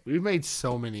with her shit. We've made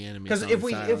so many enemies. Because on if the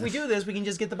we island. do this, we can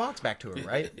just get the box back to her,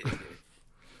 right?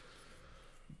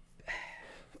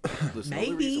 Listen, the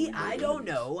only reason Maybe. we I made don't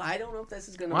enemies know. I don't know if this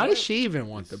is gonna Why work. does she even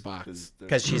want the is box? they're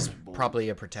Because she's bullies. probably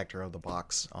a protector of the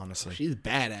box, honestly. She's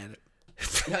bad at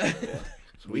it.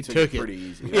 We took it. pretty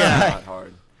easy. Yeah. Not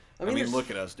hard. I mean, there's- look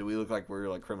at us. Do we look like we're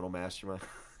like criminal mastermind?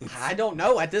 I don't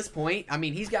know at this point. I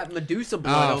mean, he's got Medusa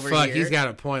blood Oh over fuck, here. he's got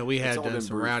a point. We It's had all done been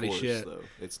some brute rowdy force, shit. Though.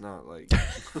 It's not like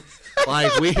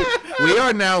Like we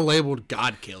are now labeled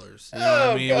God killers. You know what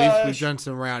I mean? We've done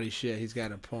some rowdy shit. He's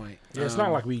got a point. Yeah, it's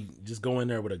not like we just go in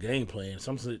there with a game plan.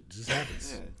 Something just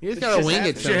happens. You just gotta wing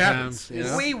it Shit happens. sometimes.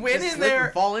 You know? We went Just in slip and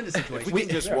there. fall into situations. we can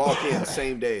just walk in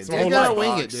same day and You take gotta that wing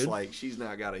box, it, dude. Like she's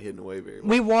not got it hidden away very well.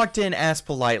 We walked in, asked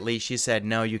politely. She said,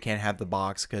 "No, you can't have the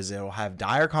box because it'll have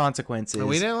dire consequences." And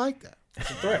we didn't like that.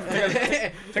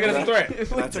 Take it as a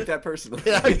threat. And I took that personally.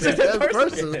 I took that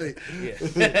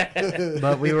personally.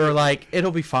 But we were like,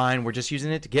 "It'll be fine. We're just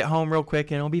using it to get home real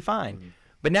quick, and it'll be fine."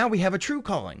 But now we have a true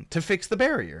calling to fix the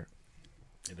barrier,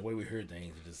 And the way we heard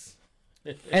things, it just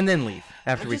and then leave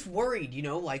after I'm we. just worried,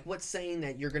 like what's saying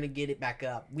that you're gonna get it back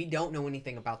up? We don't know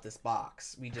anything about this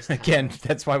box. We just Again,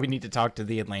 that's why we need to talk to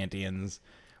the Atlanteans.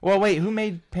 Well, wait, who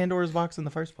made Pandora's box in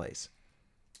the first place?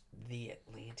 the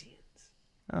Atlanteans.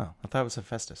 Oh, I thought it was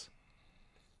Hephaestus.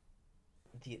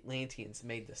 The Atlanteans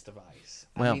made this device.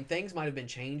 Well- I mean, things might have been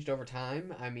changed over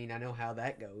time. I mean, I know how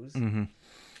that goes. Mm-hmm.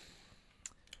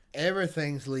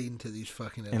 Everything's leading to these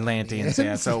fucking Atlanteans,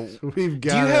 yeah. So, we've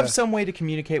got. do you have some way to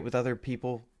communicate with other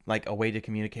people? Like a way to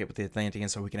communicate with the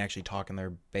Atlanteans so we can actually talk in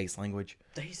their base language?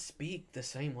 They speak the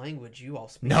same language you all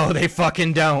speak. No, they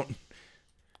fucking don't.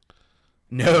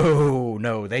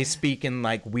 No, they speak in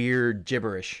like weird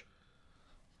gibberish.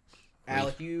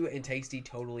 Alec, you and Tasty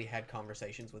totally had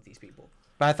conversations with these people.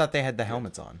 But I thought they had the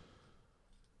helmets on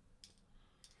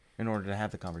in order to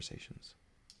have the conversations.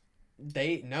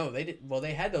 They did. Well,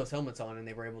 they had those helmets on and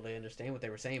they were able to understand what they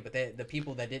were saying. But the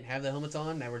people that didn't have the helmets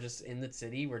on, that were just in the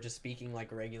city, were just speaking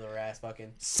like regular ass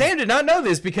fucking. Sam did not know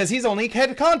this because he's only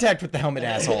had contact with the helmet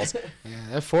assholes. Yeah,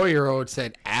 that 4-year-old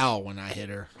said "ow" when I hit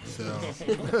her. So,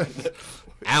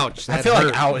 ouch. I That feel hurt.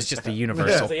 like owl is just a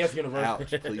universal. say yes, universe.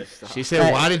 Ouch, please stop. She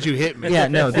said, "Why did you hit me?" Yeah,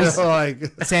 no, this like.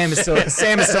 Sam is still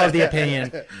of the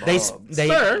opinion they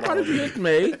Sir, why did you hit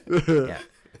me? yeah.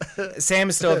 Sam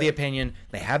is still of the opinion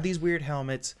they have these weird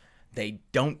helmets. They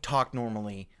don't talk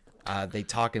normally. They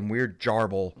talk in weird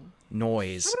jarble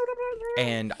noise,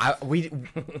 and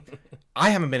I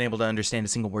haven't been able to understand a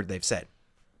single word they've said.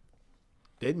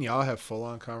 Didn't y'all have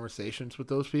full-on conversations with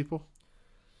those people?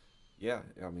 Yeah,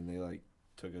 I mean they like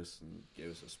took us and gave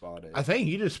us a spot. I think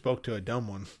you just spoke to a dumb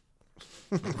one.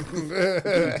 Don't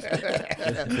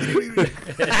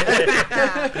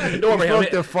You worry, spoke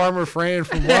to Farmer Fran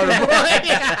from Waterboy.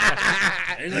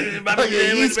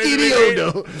 He's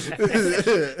Skidiodo.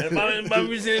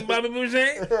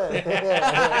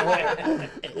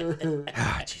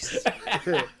 Ah, Jesus.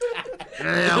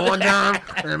 Yeah, one time,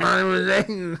 and mine was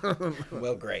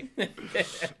Well, great.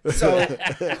 So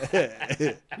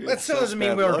that still doesn't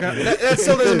mean that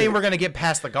still doesn't mean we're gonna get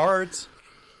past the guards.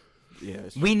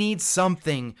 Yes. We need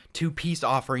something to peace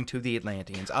offering to the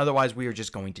Atlanteans. Otherwise, we are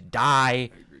just going to die. I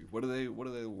agree. What do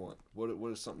they want?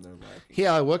 What is something they're lacking?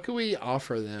 Yeah, what could we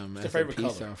offer them as a favorite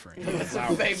peace color. offering?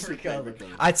 Favorite color.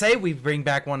 I'd say we bring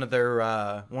back one of their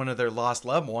lost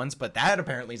loved ones, but that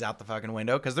apparently is out the fucking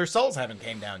window because their souls haven't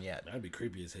came down yet. That'd be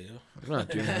creepy as hell. I'm not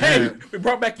doing Hey, that. we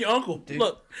brought back your uncle.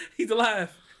 Look, he's alive.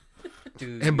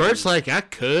 Dude, And Bert's like, I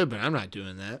could, but I'm not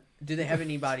doing that. do they have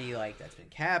anybody like that's been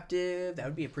captive? That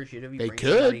would be appreciative. You They bring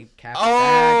could. somebody captive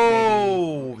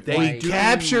Oh, back, they maybe. do.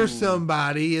 Capture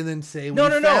somebody and then say No, we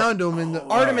no, no. found him in the.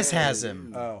 Artemis has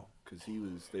him. Oh. Because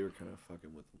they were kind of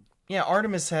fucking with him. Yeah,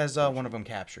 Artemis has one of them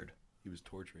captured. He was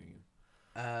torturing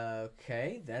him.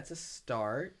 Okay, that's a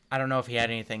start. I don't know if he had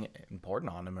anything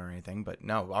important on him or anything, but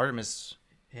no, Artemis.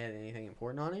 Had anything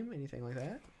important on him? Anything like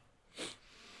that?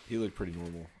 He looked pretty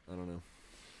normal. I don't know.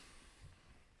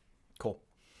 Cool.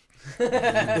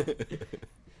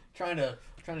 Trying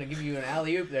to give you an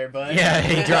alley oop there, bud. Yeah,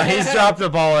 he's dropped the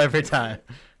ball every time.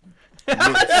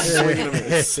 Swinging a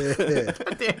miss.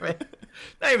 Damn it.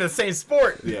 Not even the same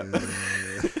sport. Yeah.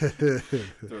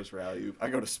 Throws for alley-oop. I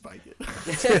go to spike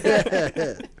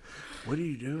it. What are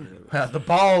you doing? The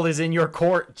ball is in your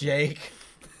court, Jake.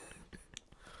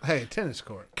 Hey, tennis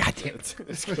court. God damn it.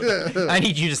 I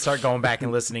need you to start going back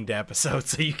and listening to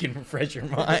episodes so you can refresh your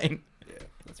mind. Yeah,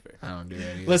 that's fair. I don't do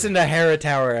that either. Listen to Hera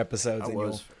Tower episodes. I and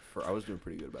was doing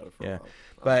pretty good about it for a Yeah. while.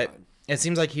 But Fine. it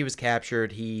seems like he was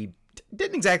captured. He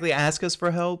didn't exactly ask us for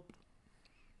help.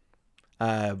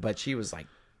 But she was like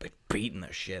beating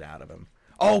the shit out of him.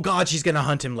 Oh God, she's gonna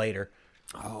hunt him later.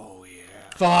 Oh yeah.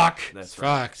 Fuck. That's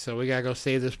right. Fuck, so we gotta go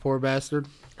save this poor bastard?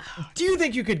 Do you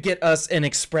think you could get us an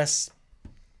express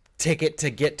ticket to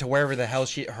get to wherever the hell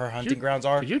her hunting grounds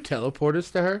are. Could you teleport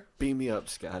us to her? Beam me up,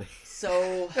 Scotty.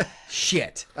 So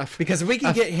Shit. Because if we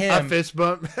can get I him, fist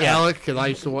bump Yeah. Alec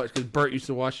because Bert used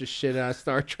to watch the shit out of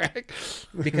Star Trek.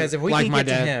 because if we Like can my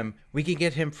get to dad. him, we can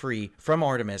get him free from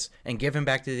Artemis and give him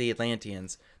back to the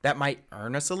Atlanteans. That might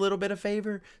earn us a little bit of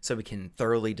favor, so we can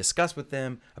thoroughly discuss with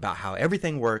them about how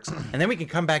everything works, and then we can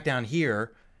come back down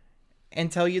here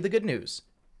and tell you the good news.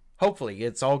 Hopefully,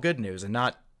 it's all good news and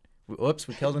not, whoops,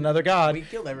 we killed another god. we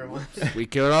killed everyone. We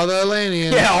killed all the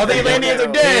Atlanteans. Yeah, all the Atlanteans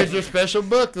are Here's dead. your special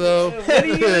book, though. What are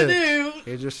you gonna do?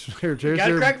 Here's Gotta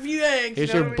your, crack a few eggs. here's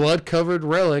you know your what I mean? blood-covered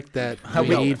relic that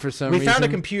we need for some reason. We found a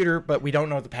computer, but we don't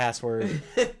know the password.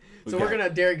 So we're gonna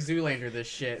Derek Zoolander this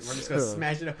shit. We're just gonna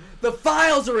smash it up. The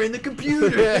files are in the computer.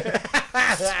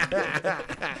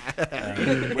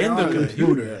 In the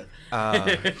computer.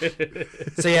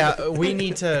 So yeah, we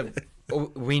need to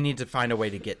find a way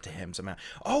to get to him somehow.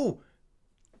 Oh,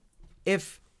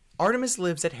 if Artemis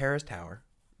lives at Hera's Tower,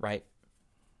 right?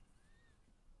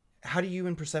 How do you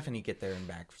and Persephone get there and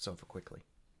back so quickly?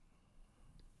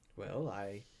 Well,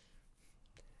 I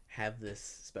have this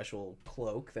special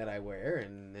cloak that I wear,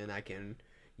 and then I can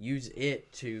use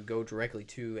it to go directly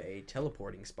to a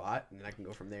teleporting spot, and then I can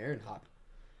go from there and hop.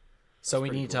 So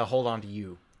we need to hold on to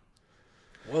you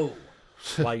Whoa.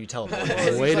 while you teleport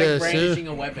It's Way like to brandishing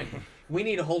a weapon. We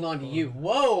need to hold on to you.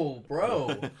 Whoa,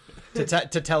 bro. to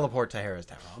teleport to Hera's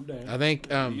Tower. I'm down. I think,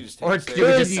 You just Or take a could save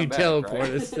could and you come back, teleport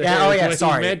right? us there? Yeah, oh is yeah, what he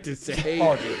sorry. meant to say.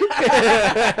 Apologies.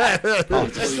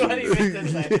 That's what he meant to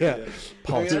say.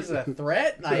 I mean, that's a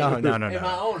threat? Like, No. in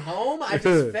my own home? I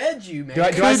just fed you, man. Do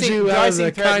I Could seem- you, do I out of seem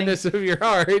the threatening? kindness of your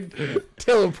heart,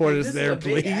 teleport us This there, is a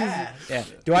big please? ass. Yeah.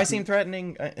 Do I seem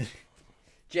threatening?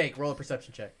 Jake, roll a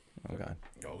perception check. Oh god.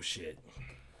 Oh shit.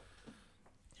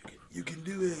 You can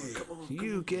do it. Come on.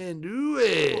 You can do Oh,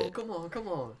 it. come on, come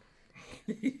on.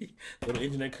 Little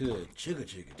engine that could. Chugga,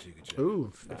 chugga, chugga, chugga.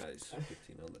 Ooh, Nice.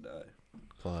 15 on the die.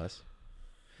 Plus.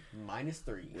 -3.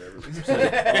 Honestly, it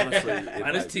Minus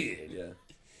might 10. be, yeah.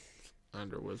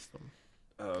 under wisdom.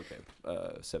 Oh, okay.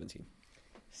 17.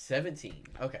 17.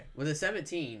 Okay. With a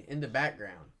 17 in the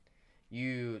background,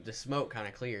 the smoke kind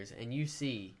of clears, and you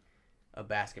see a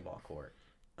basketball court.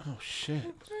 Oh shit.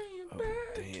 Oh,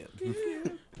 damn.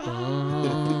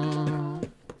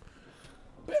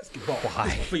 Basketball. Why?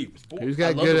 Who's I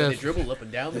got love good it when they at? dribble up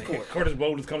and down the court. Curtis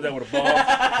Blow just comes out with a ball.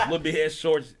 Little bit head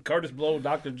shorts. Curtis Blow,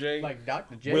 Dr. J. Like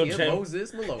Dr. J Will and Chamberlain.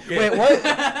 Moses Malone. Wait, what?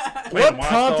 What Wild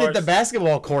prompted Stars. the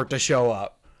basketball court to show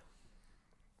up?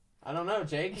 I don't know,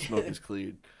 Jake. Smoke is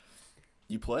cleared.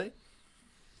 You play?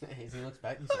 He looks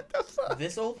back. He's like,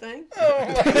 this old thing?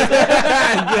 Oh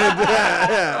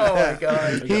my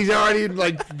god. He's already in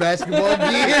like basketball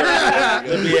gear.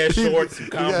 Little bit head shorts, some He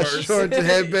got Converse, shorts and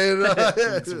headband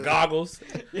on. some goggles.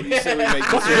 You said we make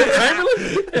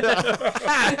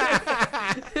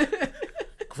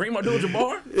Kareem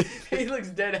Abdul-Jabbar. He looks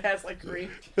dead ass like Kareem.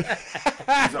 He's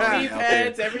already Knee out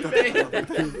there. pads,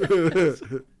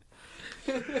 everything.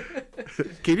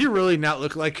 Can you really not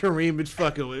look like Kareem and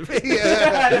fucking with me?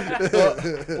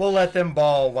 We'll let them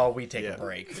ball while we take a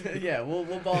break. Yeah, we'll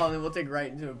ball and then we'll take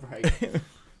right into a break.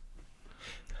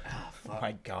 Oh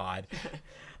my god.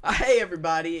 Hey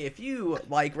everybody, if you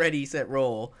like Ready Set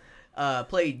Roll,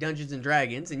 play Dungeons and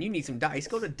Dragons and you need some dice,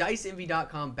 go to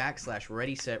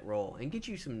diceenvy.com/Ready Set Roll and get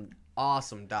you some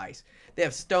awesome dice. They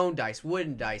have stone dice,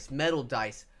 wooden dice, metal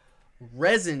dice,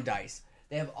 resin dice.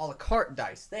 They have a la carte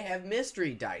dice. They have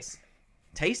mystery dice.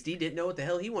 Tasty didn't know what the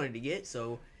hell he wanted to get,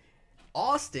 so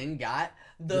Austin got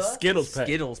the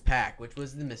Skittles pack. which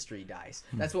was the mystery dice.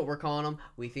 That's what we're calling them.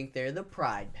 We think they're the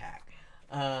Pride pack.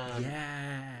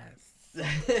 Yes.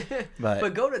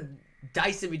 But go to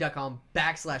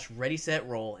diceenvy.com/Ready Set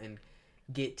Roll and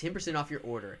get 10% off your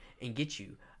order and get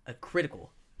you a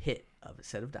critical hit of a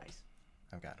set of dice.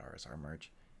 I've got RSR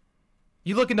merch.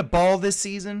 You looking to ball this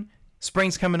season?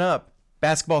 Spring's coming up.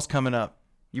 Basketball's coming up.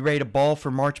 You ready to ball for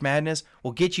March Madness?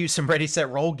 We'll get you some Ready Set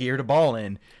Roll gear to ball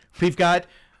in. We've got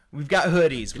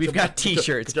hoodies. We've got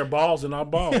t-shirts. Get your balls in our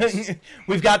balls.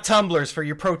 We've got tumblers for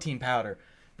your protein powder.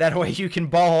 That way you can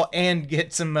ball and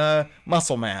get some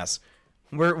muscle mass.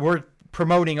 We're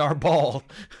promoting our ball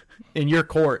in your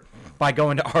court by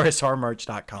going to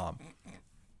rsrmerch.com.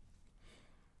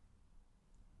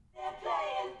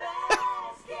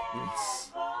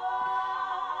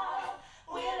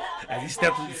 As he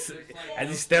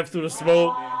steps through the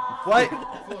smoke. What?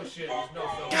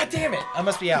 God damn it! I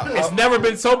must be out. It's never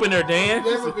been soap in there, Dan.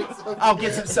 I'll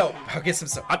get some soap.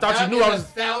 I thought you knew I was.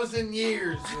 1,000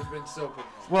 years has been soaping.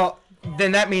 Well,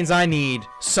 then that means I need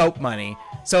soap money.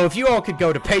 So if you all could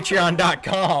go to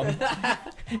patreon.com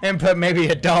and put maybe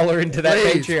 $1 into that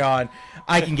Please. Patreon,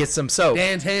 I can get some soap.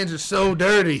 Dan's hands are so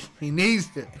dirty. He needs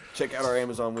it. Check out our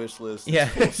Amazon wish list. Yeah.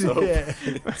 So,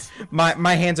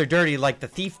 My hands are dirty like the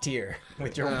thief tier,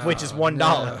 which is $1.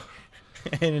 no.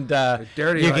 And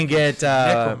Dirty. you like can get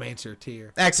necromancer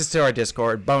tier. access to our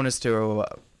Discord, bonus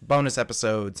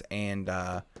episodes, and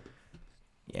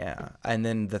yeah. And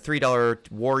then the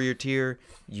 $3 warrior tier,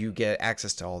 you get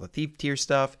access to all the thief tier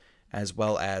stuff, as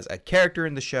well as a character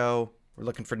in the show. We're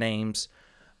looking for names,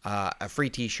 a free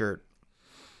T-shirt,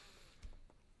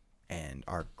 and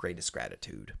our greatest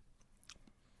gratitude.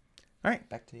 All right,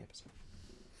 back to the episode.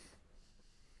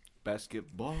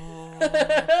 basketball.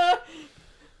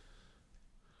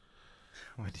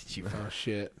 What did you? Oh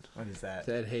shit! What is that? Is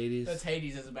that Hades? That's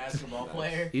Hades as a basketball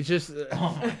player. He's just.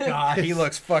 Oh my god, he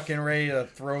looks fucking ready to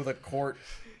throw the court.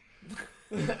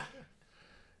 It's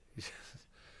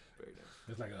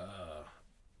like a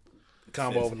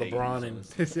combo of LeBron and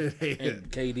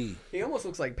KD. He almost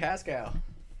looks like Pascal.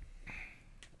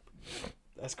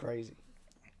 That's crazy.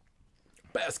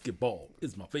 Basketball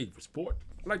is my favorite sport.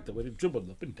 I like the way they dribble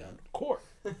up and down the court.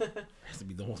 Has to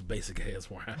be the most basic ass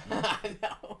one. I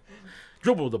know.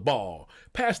 Dribble the ball,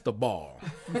 pass the ball,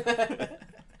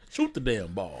 shoot the damn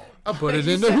ball. I put it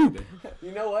in the hoop.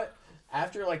 You know what?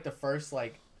 After like the first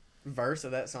like verse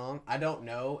of that song, I don't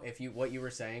know if what you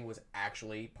were saying was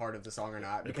actually part of the song or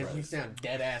not, because you sound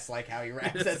dead ass like how he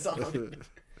raps that song.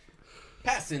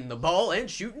 Passing the ball and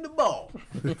shooting the ball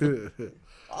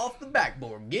off the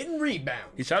backboard, getting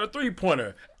rebounds. He shot a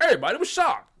 3-pointer. Everybody was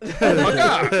shocked. Oh my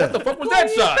god, what the fuck was that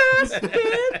shot?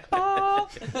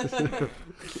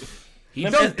 He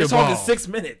dunked the It's only ball. 6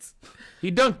 minutes.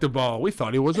 He dunked the ball. We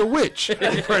thought he was a witch. We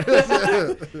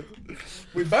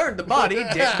burned the body,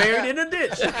 dick buried in a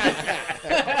ditch.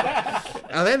 I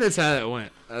think that's how that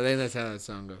went. I think that's how that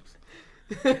song goes.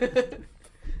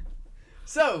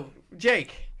 So,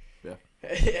 Jake, Yeah.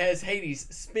 as Hades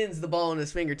spins the ball in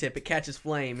his fingertip, it catches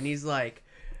flame, and he's like,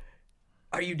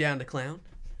 "Are you down to clown?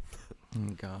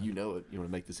 Oh god. You know it. You want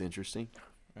to make this interesting?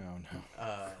 Oh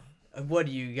no. What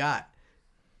do you got,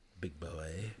 Big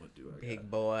boy. What do I big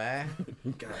boy?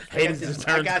 got? Hayden just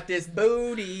I turned. got this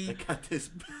booty. Got this.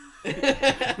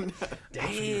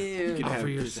 Damn. Offer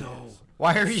your soul.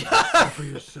 Why are you? Offer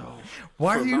your soul.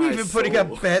 Why are For you my even putting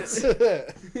soul. up bets?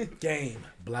 Game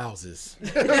blouses.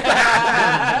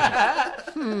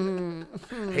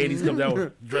 Hades comes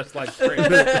out dressed like Frank.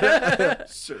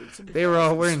 Shirts and They were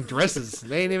all wearing dresses.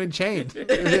 They ain't even changed.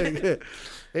 They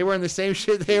wearing the same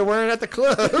shit they were wearing at the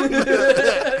club. I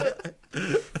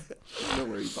don't know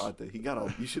where he bought that. He got all.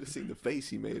 You should have seen the face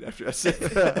he made after I said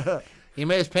that. He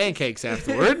made his pancakes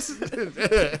afterwards.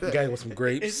 Guy with some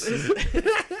grapes.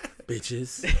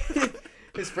 Bitches.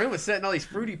 His friend was setting all these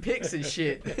fruity pics and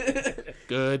shit.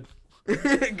 Good.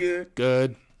 Good.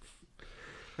 Good.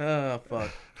 Oh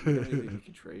fuck. Anything you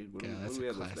can trade. What, Yeah, what that's do we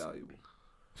a have that's classic. valuable?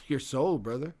 Your soul,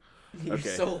 brother. You Okay.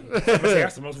 sold.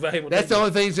 That's the most valuable That's the thing.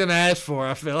 only thing he's gonna ask for.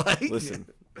 I feel like. Listen,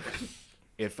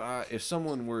 if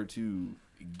someone were to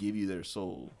give you their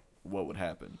soul, what would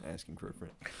happen? Asking for a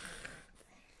friend.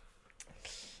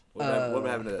 What would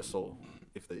happen to that soul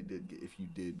if you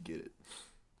did get it?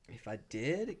 If I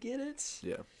did get it,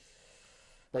 Yeah.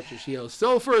 But she yells,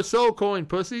 "Soul for a soul coin,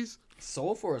 pussies."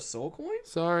 soul for a soul coin?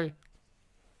 Sorry.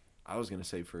 I was gonna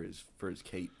say for his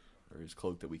cape or his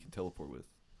cloak that we can teleport with.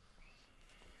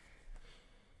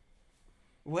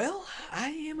 Well, I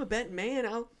am a betting man.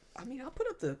 I'll put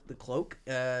up the cloak.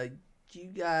 You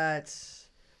got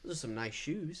those are some nice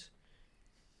shoes.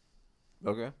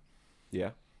 Okay.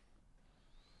 Yeah.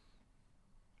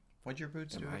 What'd your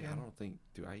boots do I again? don't think.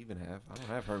 Do I even have? I don't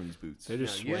have Hermes boots. They're No,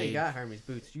 just you ain't suede. got Hermes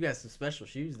boots. You got some special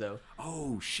shoes though.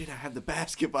 Oh shit! I have the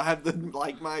basketball. I have the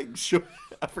my shoe.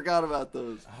 I forgot about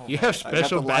those. You have I got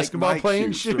special the Like basketball Mike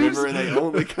playing shoes. Remember, and they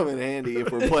only come in handy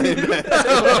if we're playing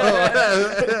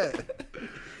basketball.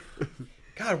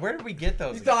 God, where did we get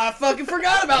those? You thought I fucking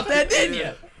forgot about that, didn't you?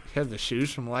 You have the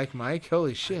shoes from Like Mike.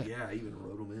 Holy shit! Yeah, I even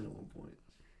wrote them in at one point.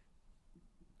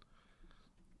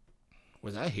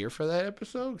 Was I here for that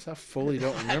episode? Because I fully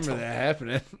don't remember that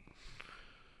happening.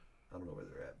 I don't know where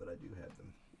they're at, but I do have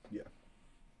them. Yeah.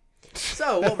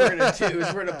 So what we're gonna do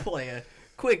is we're gonna play a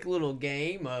quick little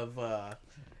game of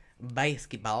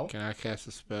basketball. Can I cast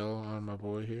a spell on my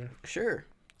boy here? Sure.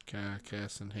 Can I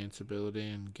cast enhance ability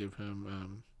and give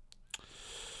him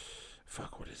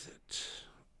fuck, what is it?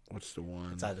 What's the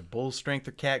one? It's either bull strength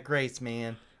or cat grace,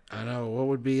 man. I know, what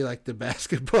would be like the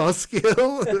basketball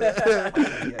skill?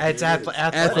 It's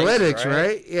Athletics,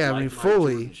 right? Yeah, I mean Like my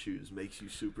fully. Jordan shoes makes you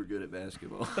super good at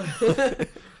basketball.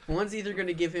 One's either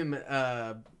gonna give him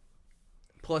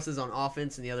pluses on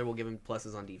offense, and the other will give him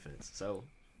pluses on defense. So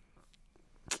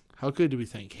How good do we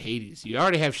think Hades? You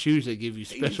already have shoes that give you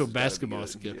Hades special has gotta be basketball good,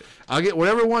 skill. yeah. I'll get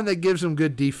whatever one that gives them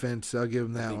good defense. I'll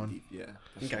give them I that think one. Yeah.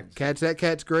 Okay.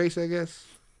 Cat's grace, I guess.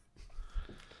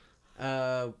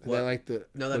 What? That like the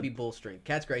No, that'd be bull strength.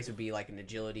 Cat's grace would be like an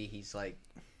agility. He's like,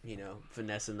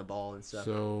 finessing the ball and stuff.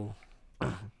 so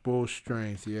bull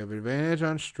strength. You have advantage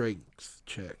on strength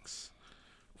checks,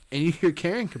 and your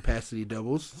carrying capacity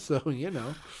doubles. So I'm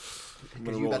Because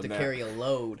gonna you're roll about to a nat. carry a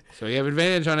load. So you have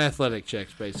advantage on athletic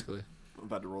checks, basically. I'm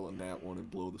about to roll a nat one and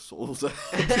blow the souls out.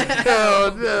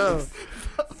 Oh no!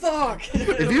 Fuck!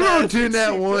 If you roll two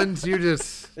nat ones, you're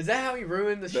just Is that how he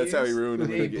ruined the shoes? That's how he ruined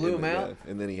him. He blew him out.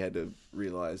 And then he had to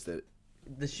realize that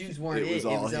The shoes weren't It was it.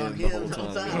 all It was on him the him whole the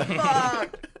whole time. time.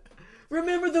 Fuck!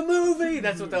 Remember the movie?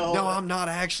 That's what the whole. no, I'm not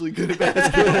actually good at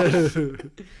basketball.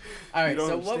 All right. don't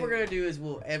So what we're understand. gonna do is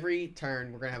every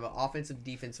turn we're gonna have an offensive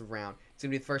defensive round. It's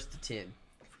gonna be the first to 10.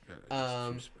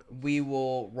 We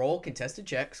will roll contested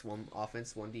checks, one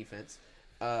offense, one defense.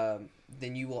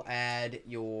 Then you will add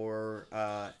your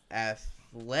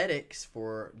athletics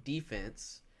for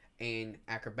defense and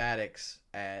acrobatics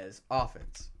as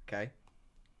offense. Okay.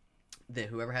 Then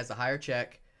whoever has the higher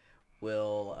check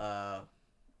will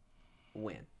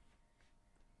win.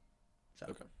 So,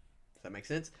 Okay. does that make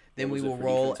sense? Then What we was it will for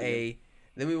roll defense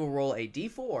a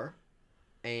d4,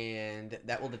 and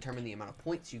that will determine the amount of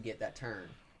points you get that turn.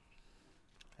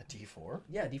 A D4?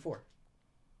 Yeah, d4.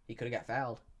 He could have got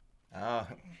fouled. Oh,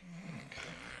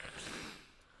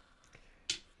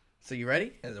 So you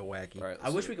ready? that's a wacky. All right, I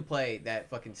wish we could play that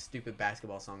fucking stupid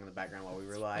basketball song in the background while we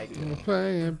were like,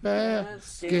 playing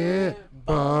basketball.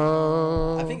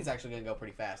 basketball. I think it's actually gonna go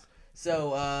pretty fast.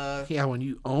 So Yeah, when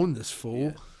you own this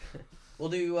fool, we'll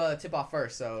do tip off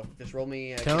first. So just roll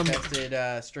me Tell him-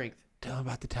 contested strength. tell him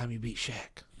about the time you beat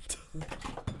Shaq. Oh,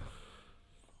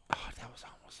 that was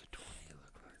almost a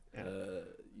 20.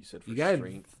 You said for You got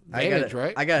strength. advantage,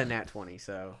 right? I got a nat 20.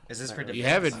 So Is this for You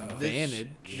have defense? advantage.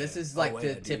 this is like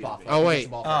the tip off. Oh, wait.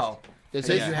 Oh, Does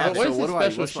Yeah. it- You have- what does so the what do I?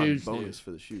 special What's my shoes do? bonus for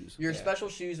the shoes? Your Yeah. special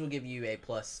shoes will give you a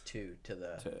 +2 to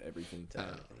the. To everything. to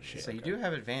everything. shit. so you do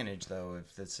have advantage though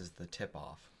if this is the tip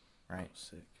off, right?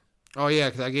 Sick. Oh yeah,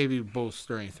 because I gave you both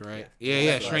strength, right? Yeah.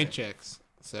 Yeah, That's strength checks.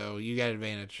 So you got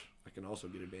advantage. I can also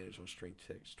get advantage on strength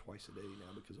checks twice a day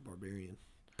now because of barbarian.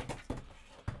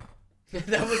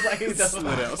 That was like the Slid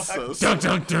out so Dun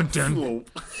dun dun dun. slow.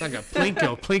 It's like a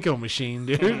plinko machine,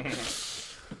 dude.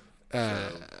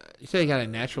 You said you got a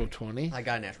natural 20. I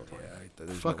got a natural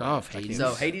 20. Fuck off, Hades.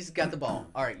 So Hades got the ball.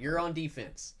 All right, you're on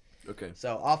defense. Okay.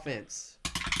 So offense,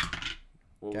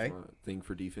 What Okay. was my thing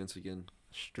for defense again?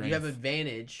 Strength. you have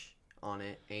advantage on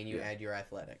it, and you Yeah. add your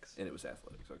athletics. And it was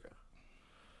athletics.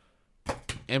 Okay.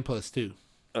 and +2.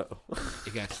 Oh.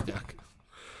 It got stuck.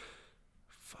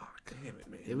 Fuck. Damn it,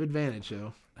 man. You have advantage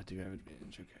though. I do have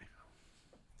advantage.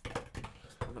 Okay.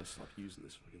 I'm gonna stop using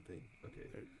this fucking thing.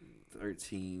 Okay.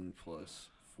 13 plus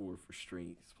 4 for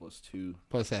strength plus 2.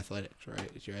 Plus athletics,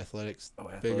 right? Is your athletics Oh,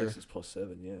 bigger? athletics is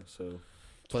 +7. Yeah. So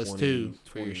Plus 20, 2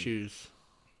 for your 20. shoes.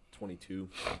 22,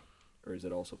 or is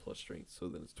it also plus strength? So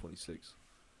then it's 26.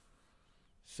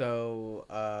 So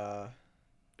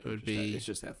It would be It's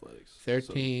just athletics.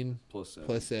 13 So plus 7.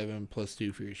 plus 7 plus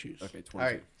 2 for your shoes. Okay, 22. all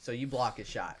right, so you block his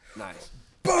shot. Nice.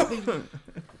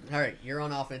 All right, you're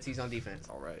on offense. He's on defense.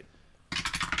 All right.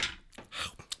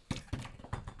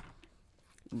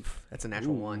 That's a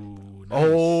natural 1. Ooh, nice.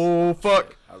 Oh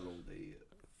fuck! I rolled a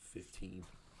 15.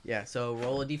 Yeah. So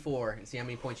roll a d4 and see how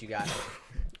many points you got.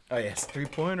 Oh yes,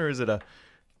 3-point or is it a?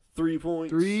 3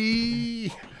 points.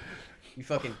 3. You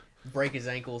fucking break his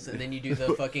ankles, and then you do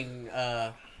the fucking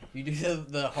you do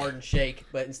the harden shake,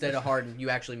 but instead of harden, you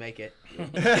actually make it.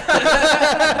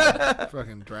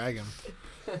 Fucking drag him.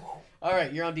 All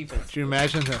right, you're on defense. Could you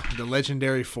imagine the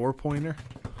legendary 4-pointer?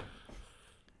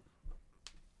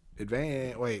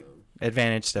 Wait.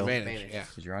 Advantage still. Advantage. Advantage. Yeah.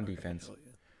 Because you're on defense. Hell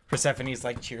yeah. Persephone's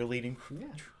like cheerleading. Yeah.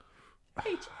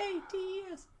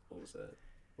 HATS. What was that?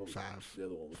 What was 5. The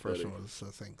other one was First better. one was, I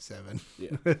think, 7. Yeah.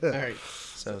 All right.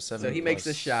 So 7. So he makes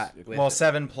plus- the shot. With Well,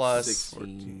 7 plus.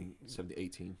 16, 17,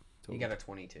 18. he got a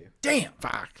 22. Damn.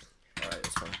 Fuck. All right,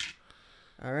 that's fine.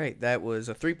 All right, that was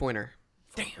a 3-pointer.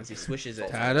 Damn. As he swishes it.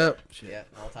 Tied up. Yeah,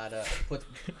 all tied up.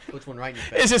 Puts one right in your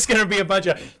face. It's just gonna be a bunch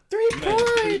of 3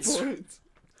 points.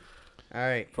 All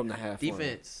right. From the half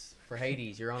Defense for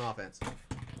Hades. You're on offense.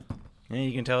 And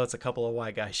you can tell it's a couple of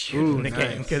white guys shooting Ooh, the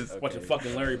game nice. because Okay. Watching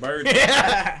fucking Larry Bird.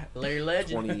 Larry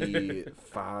Legend.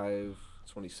 25,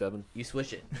 27. You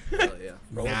swish it. Hell yeah.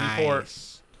 roll a d4.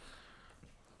 Nice.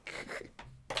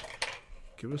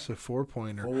 Give us a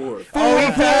 4-pointer. 4. Oh,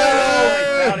 he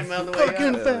fouled him on the way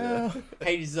Fucking up. foul.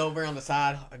 Hades is over on the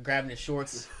side, grabbing his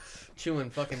shorts. chewing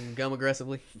fucking gum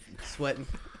aggressively, sweating.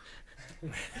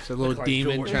 It's a little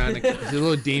demon it's a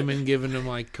little demon giving him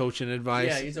like coaching advice.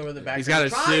 Yeah, he's over the back. He's got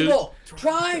a triangle,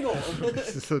 triangle.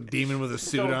 It's a demon with a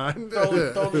suit on.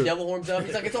 Throw the devil horns up.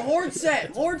 He's like, it's a horde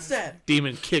set, horde set.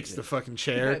 Demon kicks the fucking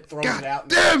chair. Throws it out.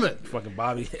 Damn it! Fucking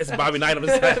Bobby. It's Bobby Knight on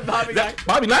his side. Bobby Knight.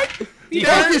 Bobby Knight?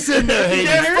 Focus in there,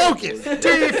 Hades. Focus.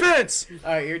 Defense.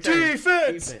 All right, your turn.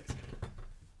 Defense.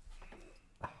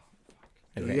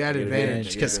 You got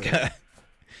advantage.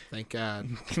 Thank God.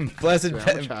 Blessed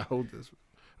How much I hold this?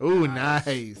 Ooh,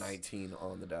 nice. 19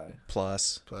 on the die.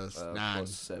 plus. Plus 9.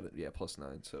 Plus 7. Yeah, plus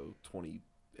 9. So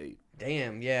 28.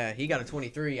 Damn, yeah, he got a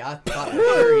 23. I thought for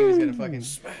sure he was gonna fucking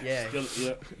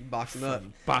Yeah. box him up.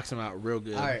 Box him out real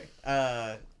good. All right,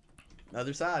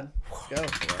 other side. Let's go.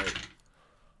 All right.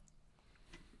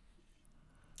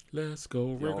 Let's go,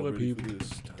 Y'all regular ready for people. this?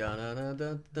 Dun, dun, dun,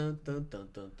 dun, dun, dun, dun,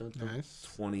 dun, dun, dun. Nice.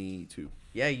 22.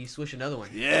 Yeah, you swish another one.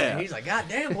 Yeah. And he's like, God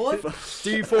damn, boy.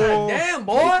 D4. God damn,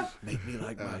 boy. Make me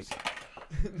like Mike.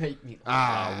 Make me. 1.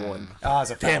 Ah,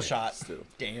 it's a foul Damn it. shot. Still.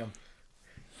 Damn.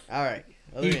 All right.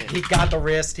 Other He, end. he got the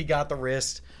wrist. He got the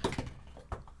wrist.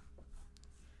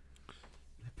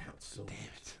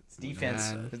 It's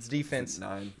defense. Nine. It's defense.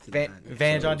 9.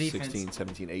 Advantage on defense. 16,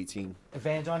 17, 18.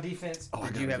 Advantage on defense. Oh, I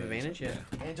Did got you have advantage? Yeah.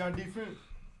 Advantage on defense.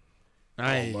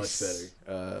 Nice. Much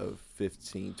better.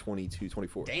 15, 22,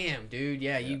 24. Damn, dude.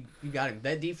 Yeah, you got him.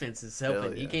 That defense is helping.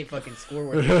 Hell He yeah. can't fucking score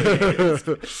worth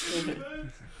it.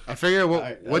 I figure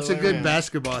Alright, what's a other way good around.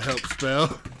 basketball help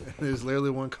spell? There's literally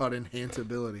one called enhance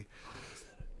ability.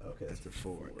 Okay, that's a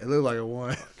 4. It looked like a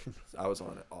 1. I was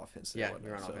on offense. Yeah, wasn't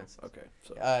you're I? on So, offense. Okay,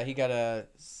 so He got a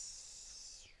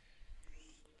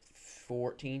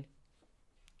 14.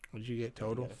 What'd you get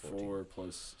total? 4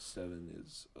 plus 7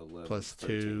 is 11. Plus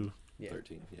 13. 2. Yeah.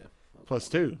 13, yeah. Plus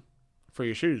 2 for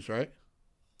your shoes, right?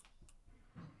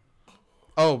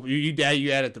 Oh, you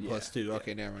added the plus 2. Yeah.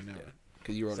 Okay, never mind.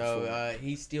 Because you were on So 4.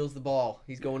 he steals the ball.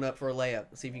 He's going up for a layup.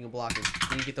 Let's see if you can block him.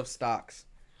 Can you get those stocks?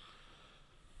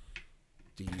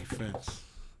 Defense.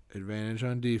 Advantage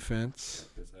on defense.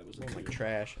 'Cause that was a Oh, like 2.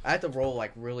 trash. I had to roll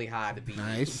like really high to beat him.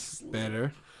 Nice.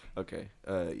 Better. Okay,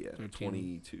 yeah, 13.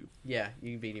 22. Yeah,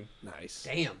 you beat him. Nice.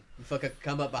 Damn. You fucking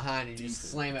come up behind and just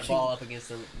slam that ball up against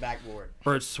the backboard.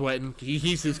 Bert's sweating.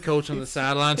 He's his coach on the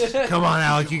sidelines. Come on,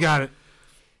 Alec. You got it.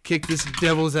 Kick this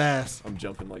devil's ass. I'm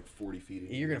jumping like 40 feet.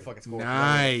 in You're the going to air. fucking score.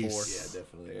 Nice. Yeah,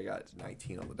 definitely. I got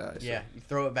 19 on the dice. so- Yeah, you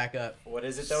throw it back up. What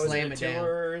is it though? Slam is it it a 2 down.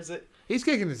 or is it? He's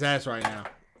kicking his ass right now.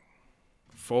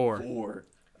 4. 4.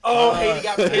 Oh, Haiti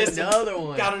got pissed. and Another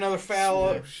one. Got another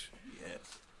foul. Yes.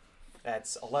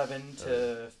 That's 11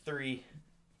 to 3.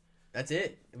 That's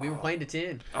it. We were playing to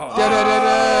 10. Oh,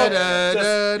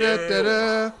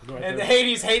 Da-da-da-da-da-da-da-da. And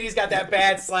Hades got that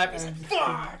bad slap. He's like,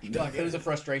 fuck. Fuck, it was a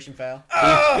frustration foul.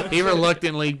 He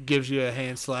reluctantly gives you a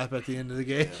hand slap at the end of the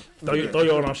game. Throw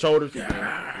you on our shoulders.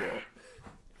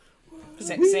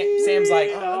 Sam's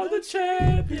like, Oh, the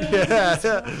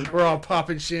champion. We're all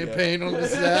popping champagne on the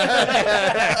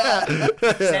side.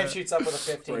 Sam shoots up with a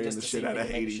 15 Spraying just the to see shit if out he of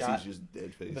can make a Hades. shot. He's just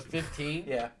dead face. The 15.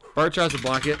 Yeah. Bart tries to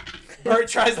block it. Bert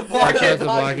tries to block Tries to it.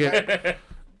 block it.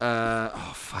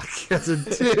 Oh fuck! That's a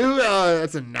 2. Oh,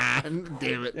 that's a 9.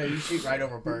 Damn it! Yeah, you shoot right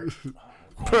over Bert.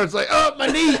 Bert's like, oh my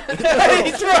knee! He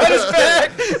throws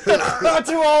back. Not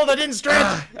too old. I didn't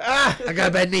stretch. I got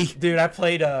a bad knee. Dude, I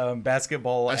played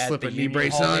basketball I at slip the a knee Union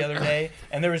brace Hall on. the other day,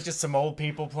 and there was just some old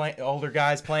people playing, older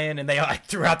guys playing, and they like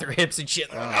threw out their hips and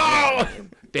shit. Like, oh!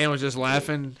 Dan was just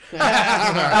laughing.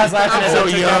 I was laughing as so I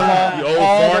took young. that You ball old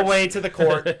all the farts. way to the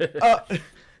court. Dan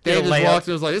Did a just layup. walked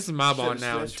and was like, "This is my ball Should've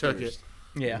now," and switched took first.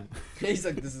 Yeah. He's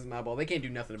like, this is my ball. They can't do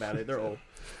nothing about it. They're old.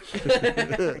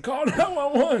 Call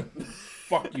 911.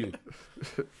 Fuck you.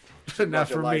 it. Not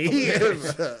for me.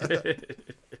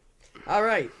 All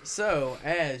right. So,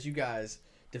 as you guys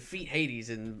defeat Hades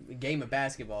in a game of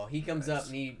basketball, he comes up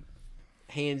and he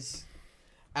hands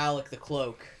Alec the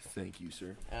cloak. Thank you,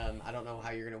 sir. I don't know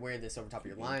how you're going to wear this over top of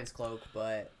your Lions cloak,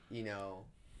 but, you know,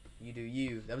 you do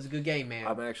you. That was a good game, man.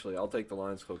 I'll take the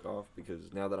Lion's Cloak off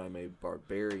because now that I'm a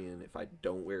barbarian, if I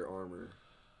don't wear armor,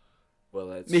 well,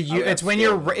 that's It's when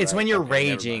you're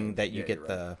raging mind. that you Yeah, get you're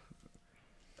the. right.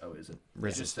 Oh, is it?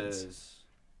 Resistance. It just says,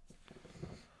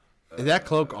 Is that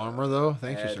cloak armor though? I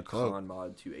think it's add just a cloak. con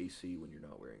mod to AC when you're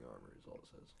not wearing armor is all it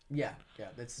says. Yeah.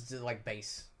 That's just like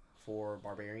base for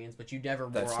barbarians, but you never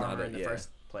wore That's not armor it, in the yeah. first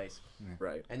place.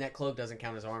 Right. And that cloak doesn't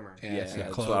count as armor. Yeah, Yeah, it's a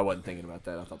that's cloak. why I wasn't thinking about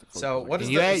that. I thought the cloak. So was what like- is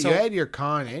And you the- add so- you add your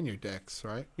con and your dex,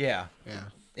 right? Yeah. Yeah.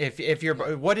 If you're,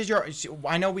 what is your?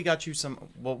 I know we got you some.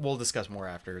 We'll discuss more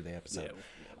after the episode.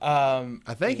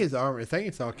 I think his armor. I think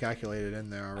it's all calculated in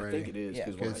there I already. think it is Yeah.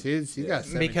 Because he's got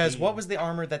 17. Because what was the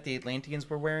armor that the Atlanteans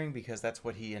were wearing? Because that's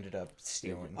what he ended up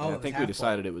stealing. Oh, I it think was we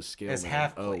decided it was scale. It's mail.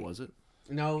 half Oh, plate. was it?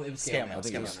 No, it was Scale scale mail, I think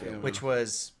scale it was mail, scale mail. which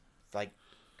was like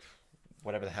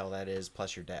whatever the hell that is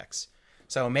plus your dex.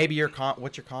 So maybe your con.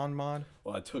 What's your con mod?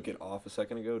 Well, I took it off a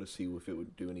second ago to see if it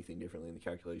would do anything differently in the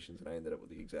calculations, and I ended up with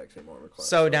the exact same armor class.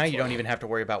 So now it's you don't like- even have to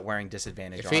worry about wearing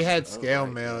disadvantage. If he had Oh, scale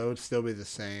right, mail, yeah. it would still be the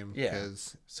same. Yeah.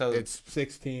 Because So it's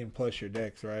 16 plus your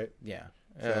dex, right? yeah.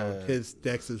 So his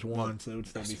dex is 1, so it would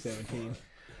still be 17.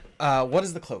 What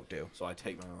does the cloak do? So I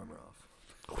take my armor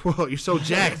off. Whoa, you're so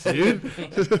jacked, dude.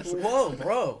 Whoa,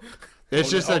 bro. It's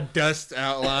just a dust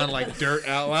outline, like dirt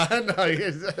outline.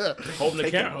 Holding the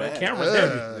camera's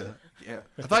heavy. Yeah.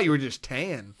 I thought you were just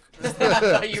tan. I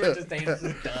thought you were just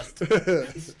dancing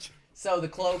dust. So the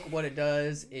cloak, what it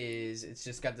does is it's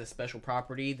just got this special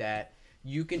property that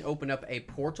you can open up a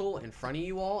portal in front of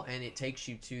you all, and it takes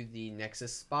you to the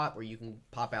Nexus spot where you can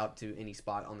pop out to any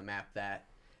spot on the map that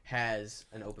has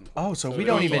an open portal. Oh, so we we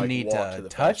don't don't, even like, need walk to to the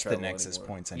touch fast the travel Nexus anymore.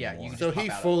 points Yeah, anymore. you So Just he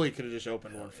pop out fully could have just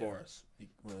opened one for us.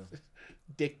 Well,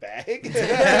 Dick bag. You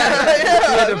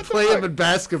had to play him in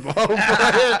basketball.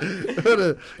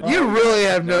 You really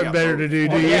have nothing better to do,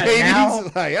 do you? yeah, now-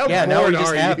 Hades? Like, how Yeah, now we bored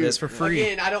just are have you? this for free.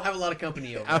 Again, I don't have a lot of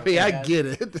company over. I mean, okay, I guys? get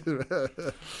it.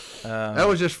 That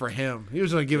was just for him. He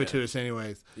was going to give it to us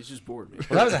anyways. he's just bored me.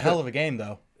 Well, that was a hell of a game,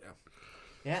 though.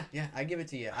 Yeah, I give it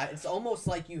to you. It's almost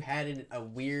like you had a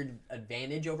weird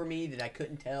advantage over me that I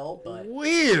couldn't tell, but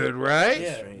Weird, right? Yeah,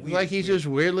 It's weird, like he's just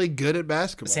weirdly good at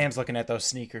basketball. Sam's looking at those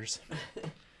sneakers.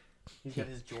 he's got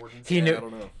his Jordans. He I knew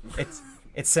don't know.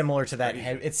 it's similar to that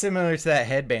head. It's similar to that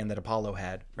headband that Apollo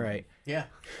had, right? Yeah,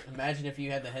 imagine if you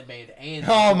had the headband and.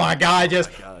 Oh my God! Just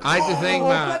I like to think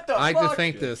what the I like to fuck?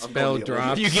 think the I'm spell going the other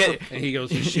drops. way. You get- and he goes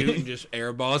to shoot and just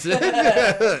airballs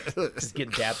it. just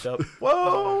get dapped up.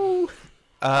 Whoa!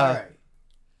 All right.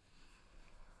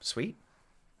 Sweet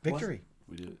victory.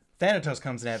 We did it. Thanatos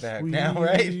comes in that back now,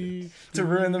 right? To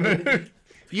ruin the mood.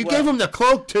 You gave him the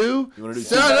cloak too? You want to do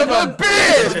Son of a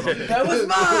bitch! That was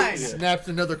mine. Snaps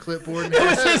another clipboard. It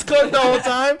was his clip the whole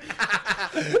time.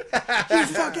 You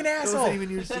fucking asshole. even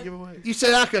yours to give away. You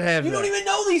said I could have You that. don't even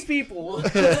know these people.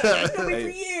 You've known me for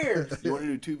years. You want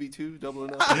to do 2v2, double or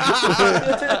nothing?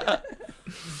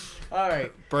 All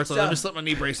right. First, So- let me slip my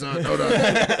knee brace on. Hold on.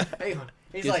 Hang on.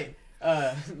 He's like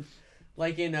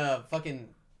in fucking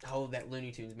that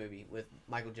Looney Tunes movie with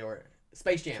Michael Jordan,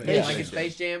 Space Jam. Space Like in Jam.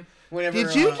 Space Jam. Whenever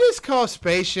Did you just call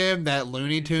Space Jam that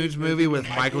Looney Tunes movie with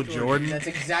Michael Jordan? That's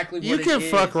exactly what You it can is.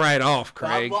 fuck right off, Well,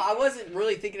 Craig. I wasn't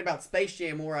really thinking about Space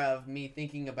Jam, more of me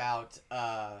thinking about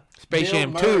Space Bill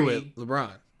Jam 2 Murray- with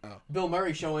LeBron. Oh. Bill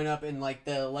Murray showing up in like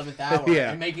the 11th hour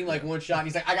Yeah. and making like one shot. And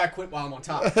he's like, I gotta quit while I'm on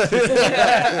top.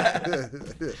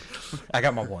 I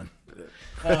got my one.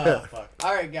 Oh, fuck.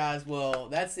 All right, guys. Well,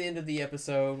 that's the end of the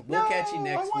episode. We'll catch you No,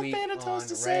 next I want week Thanatos on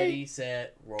to say- Ready,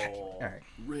 Set, Roll. All right.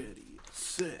 Ready,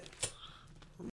 set,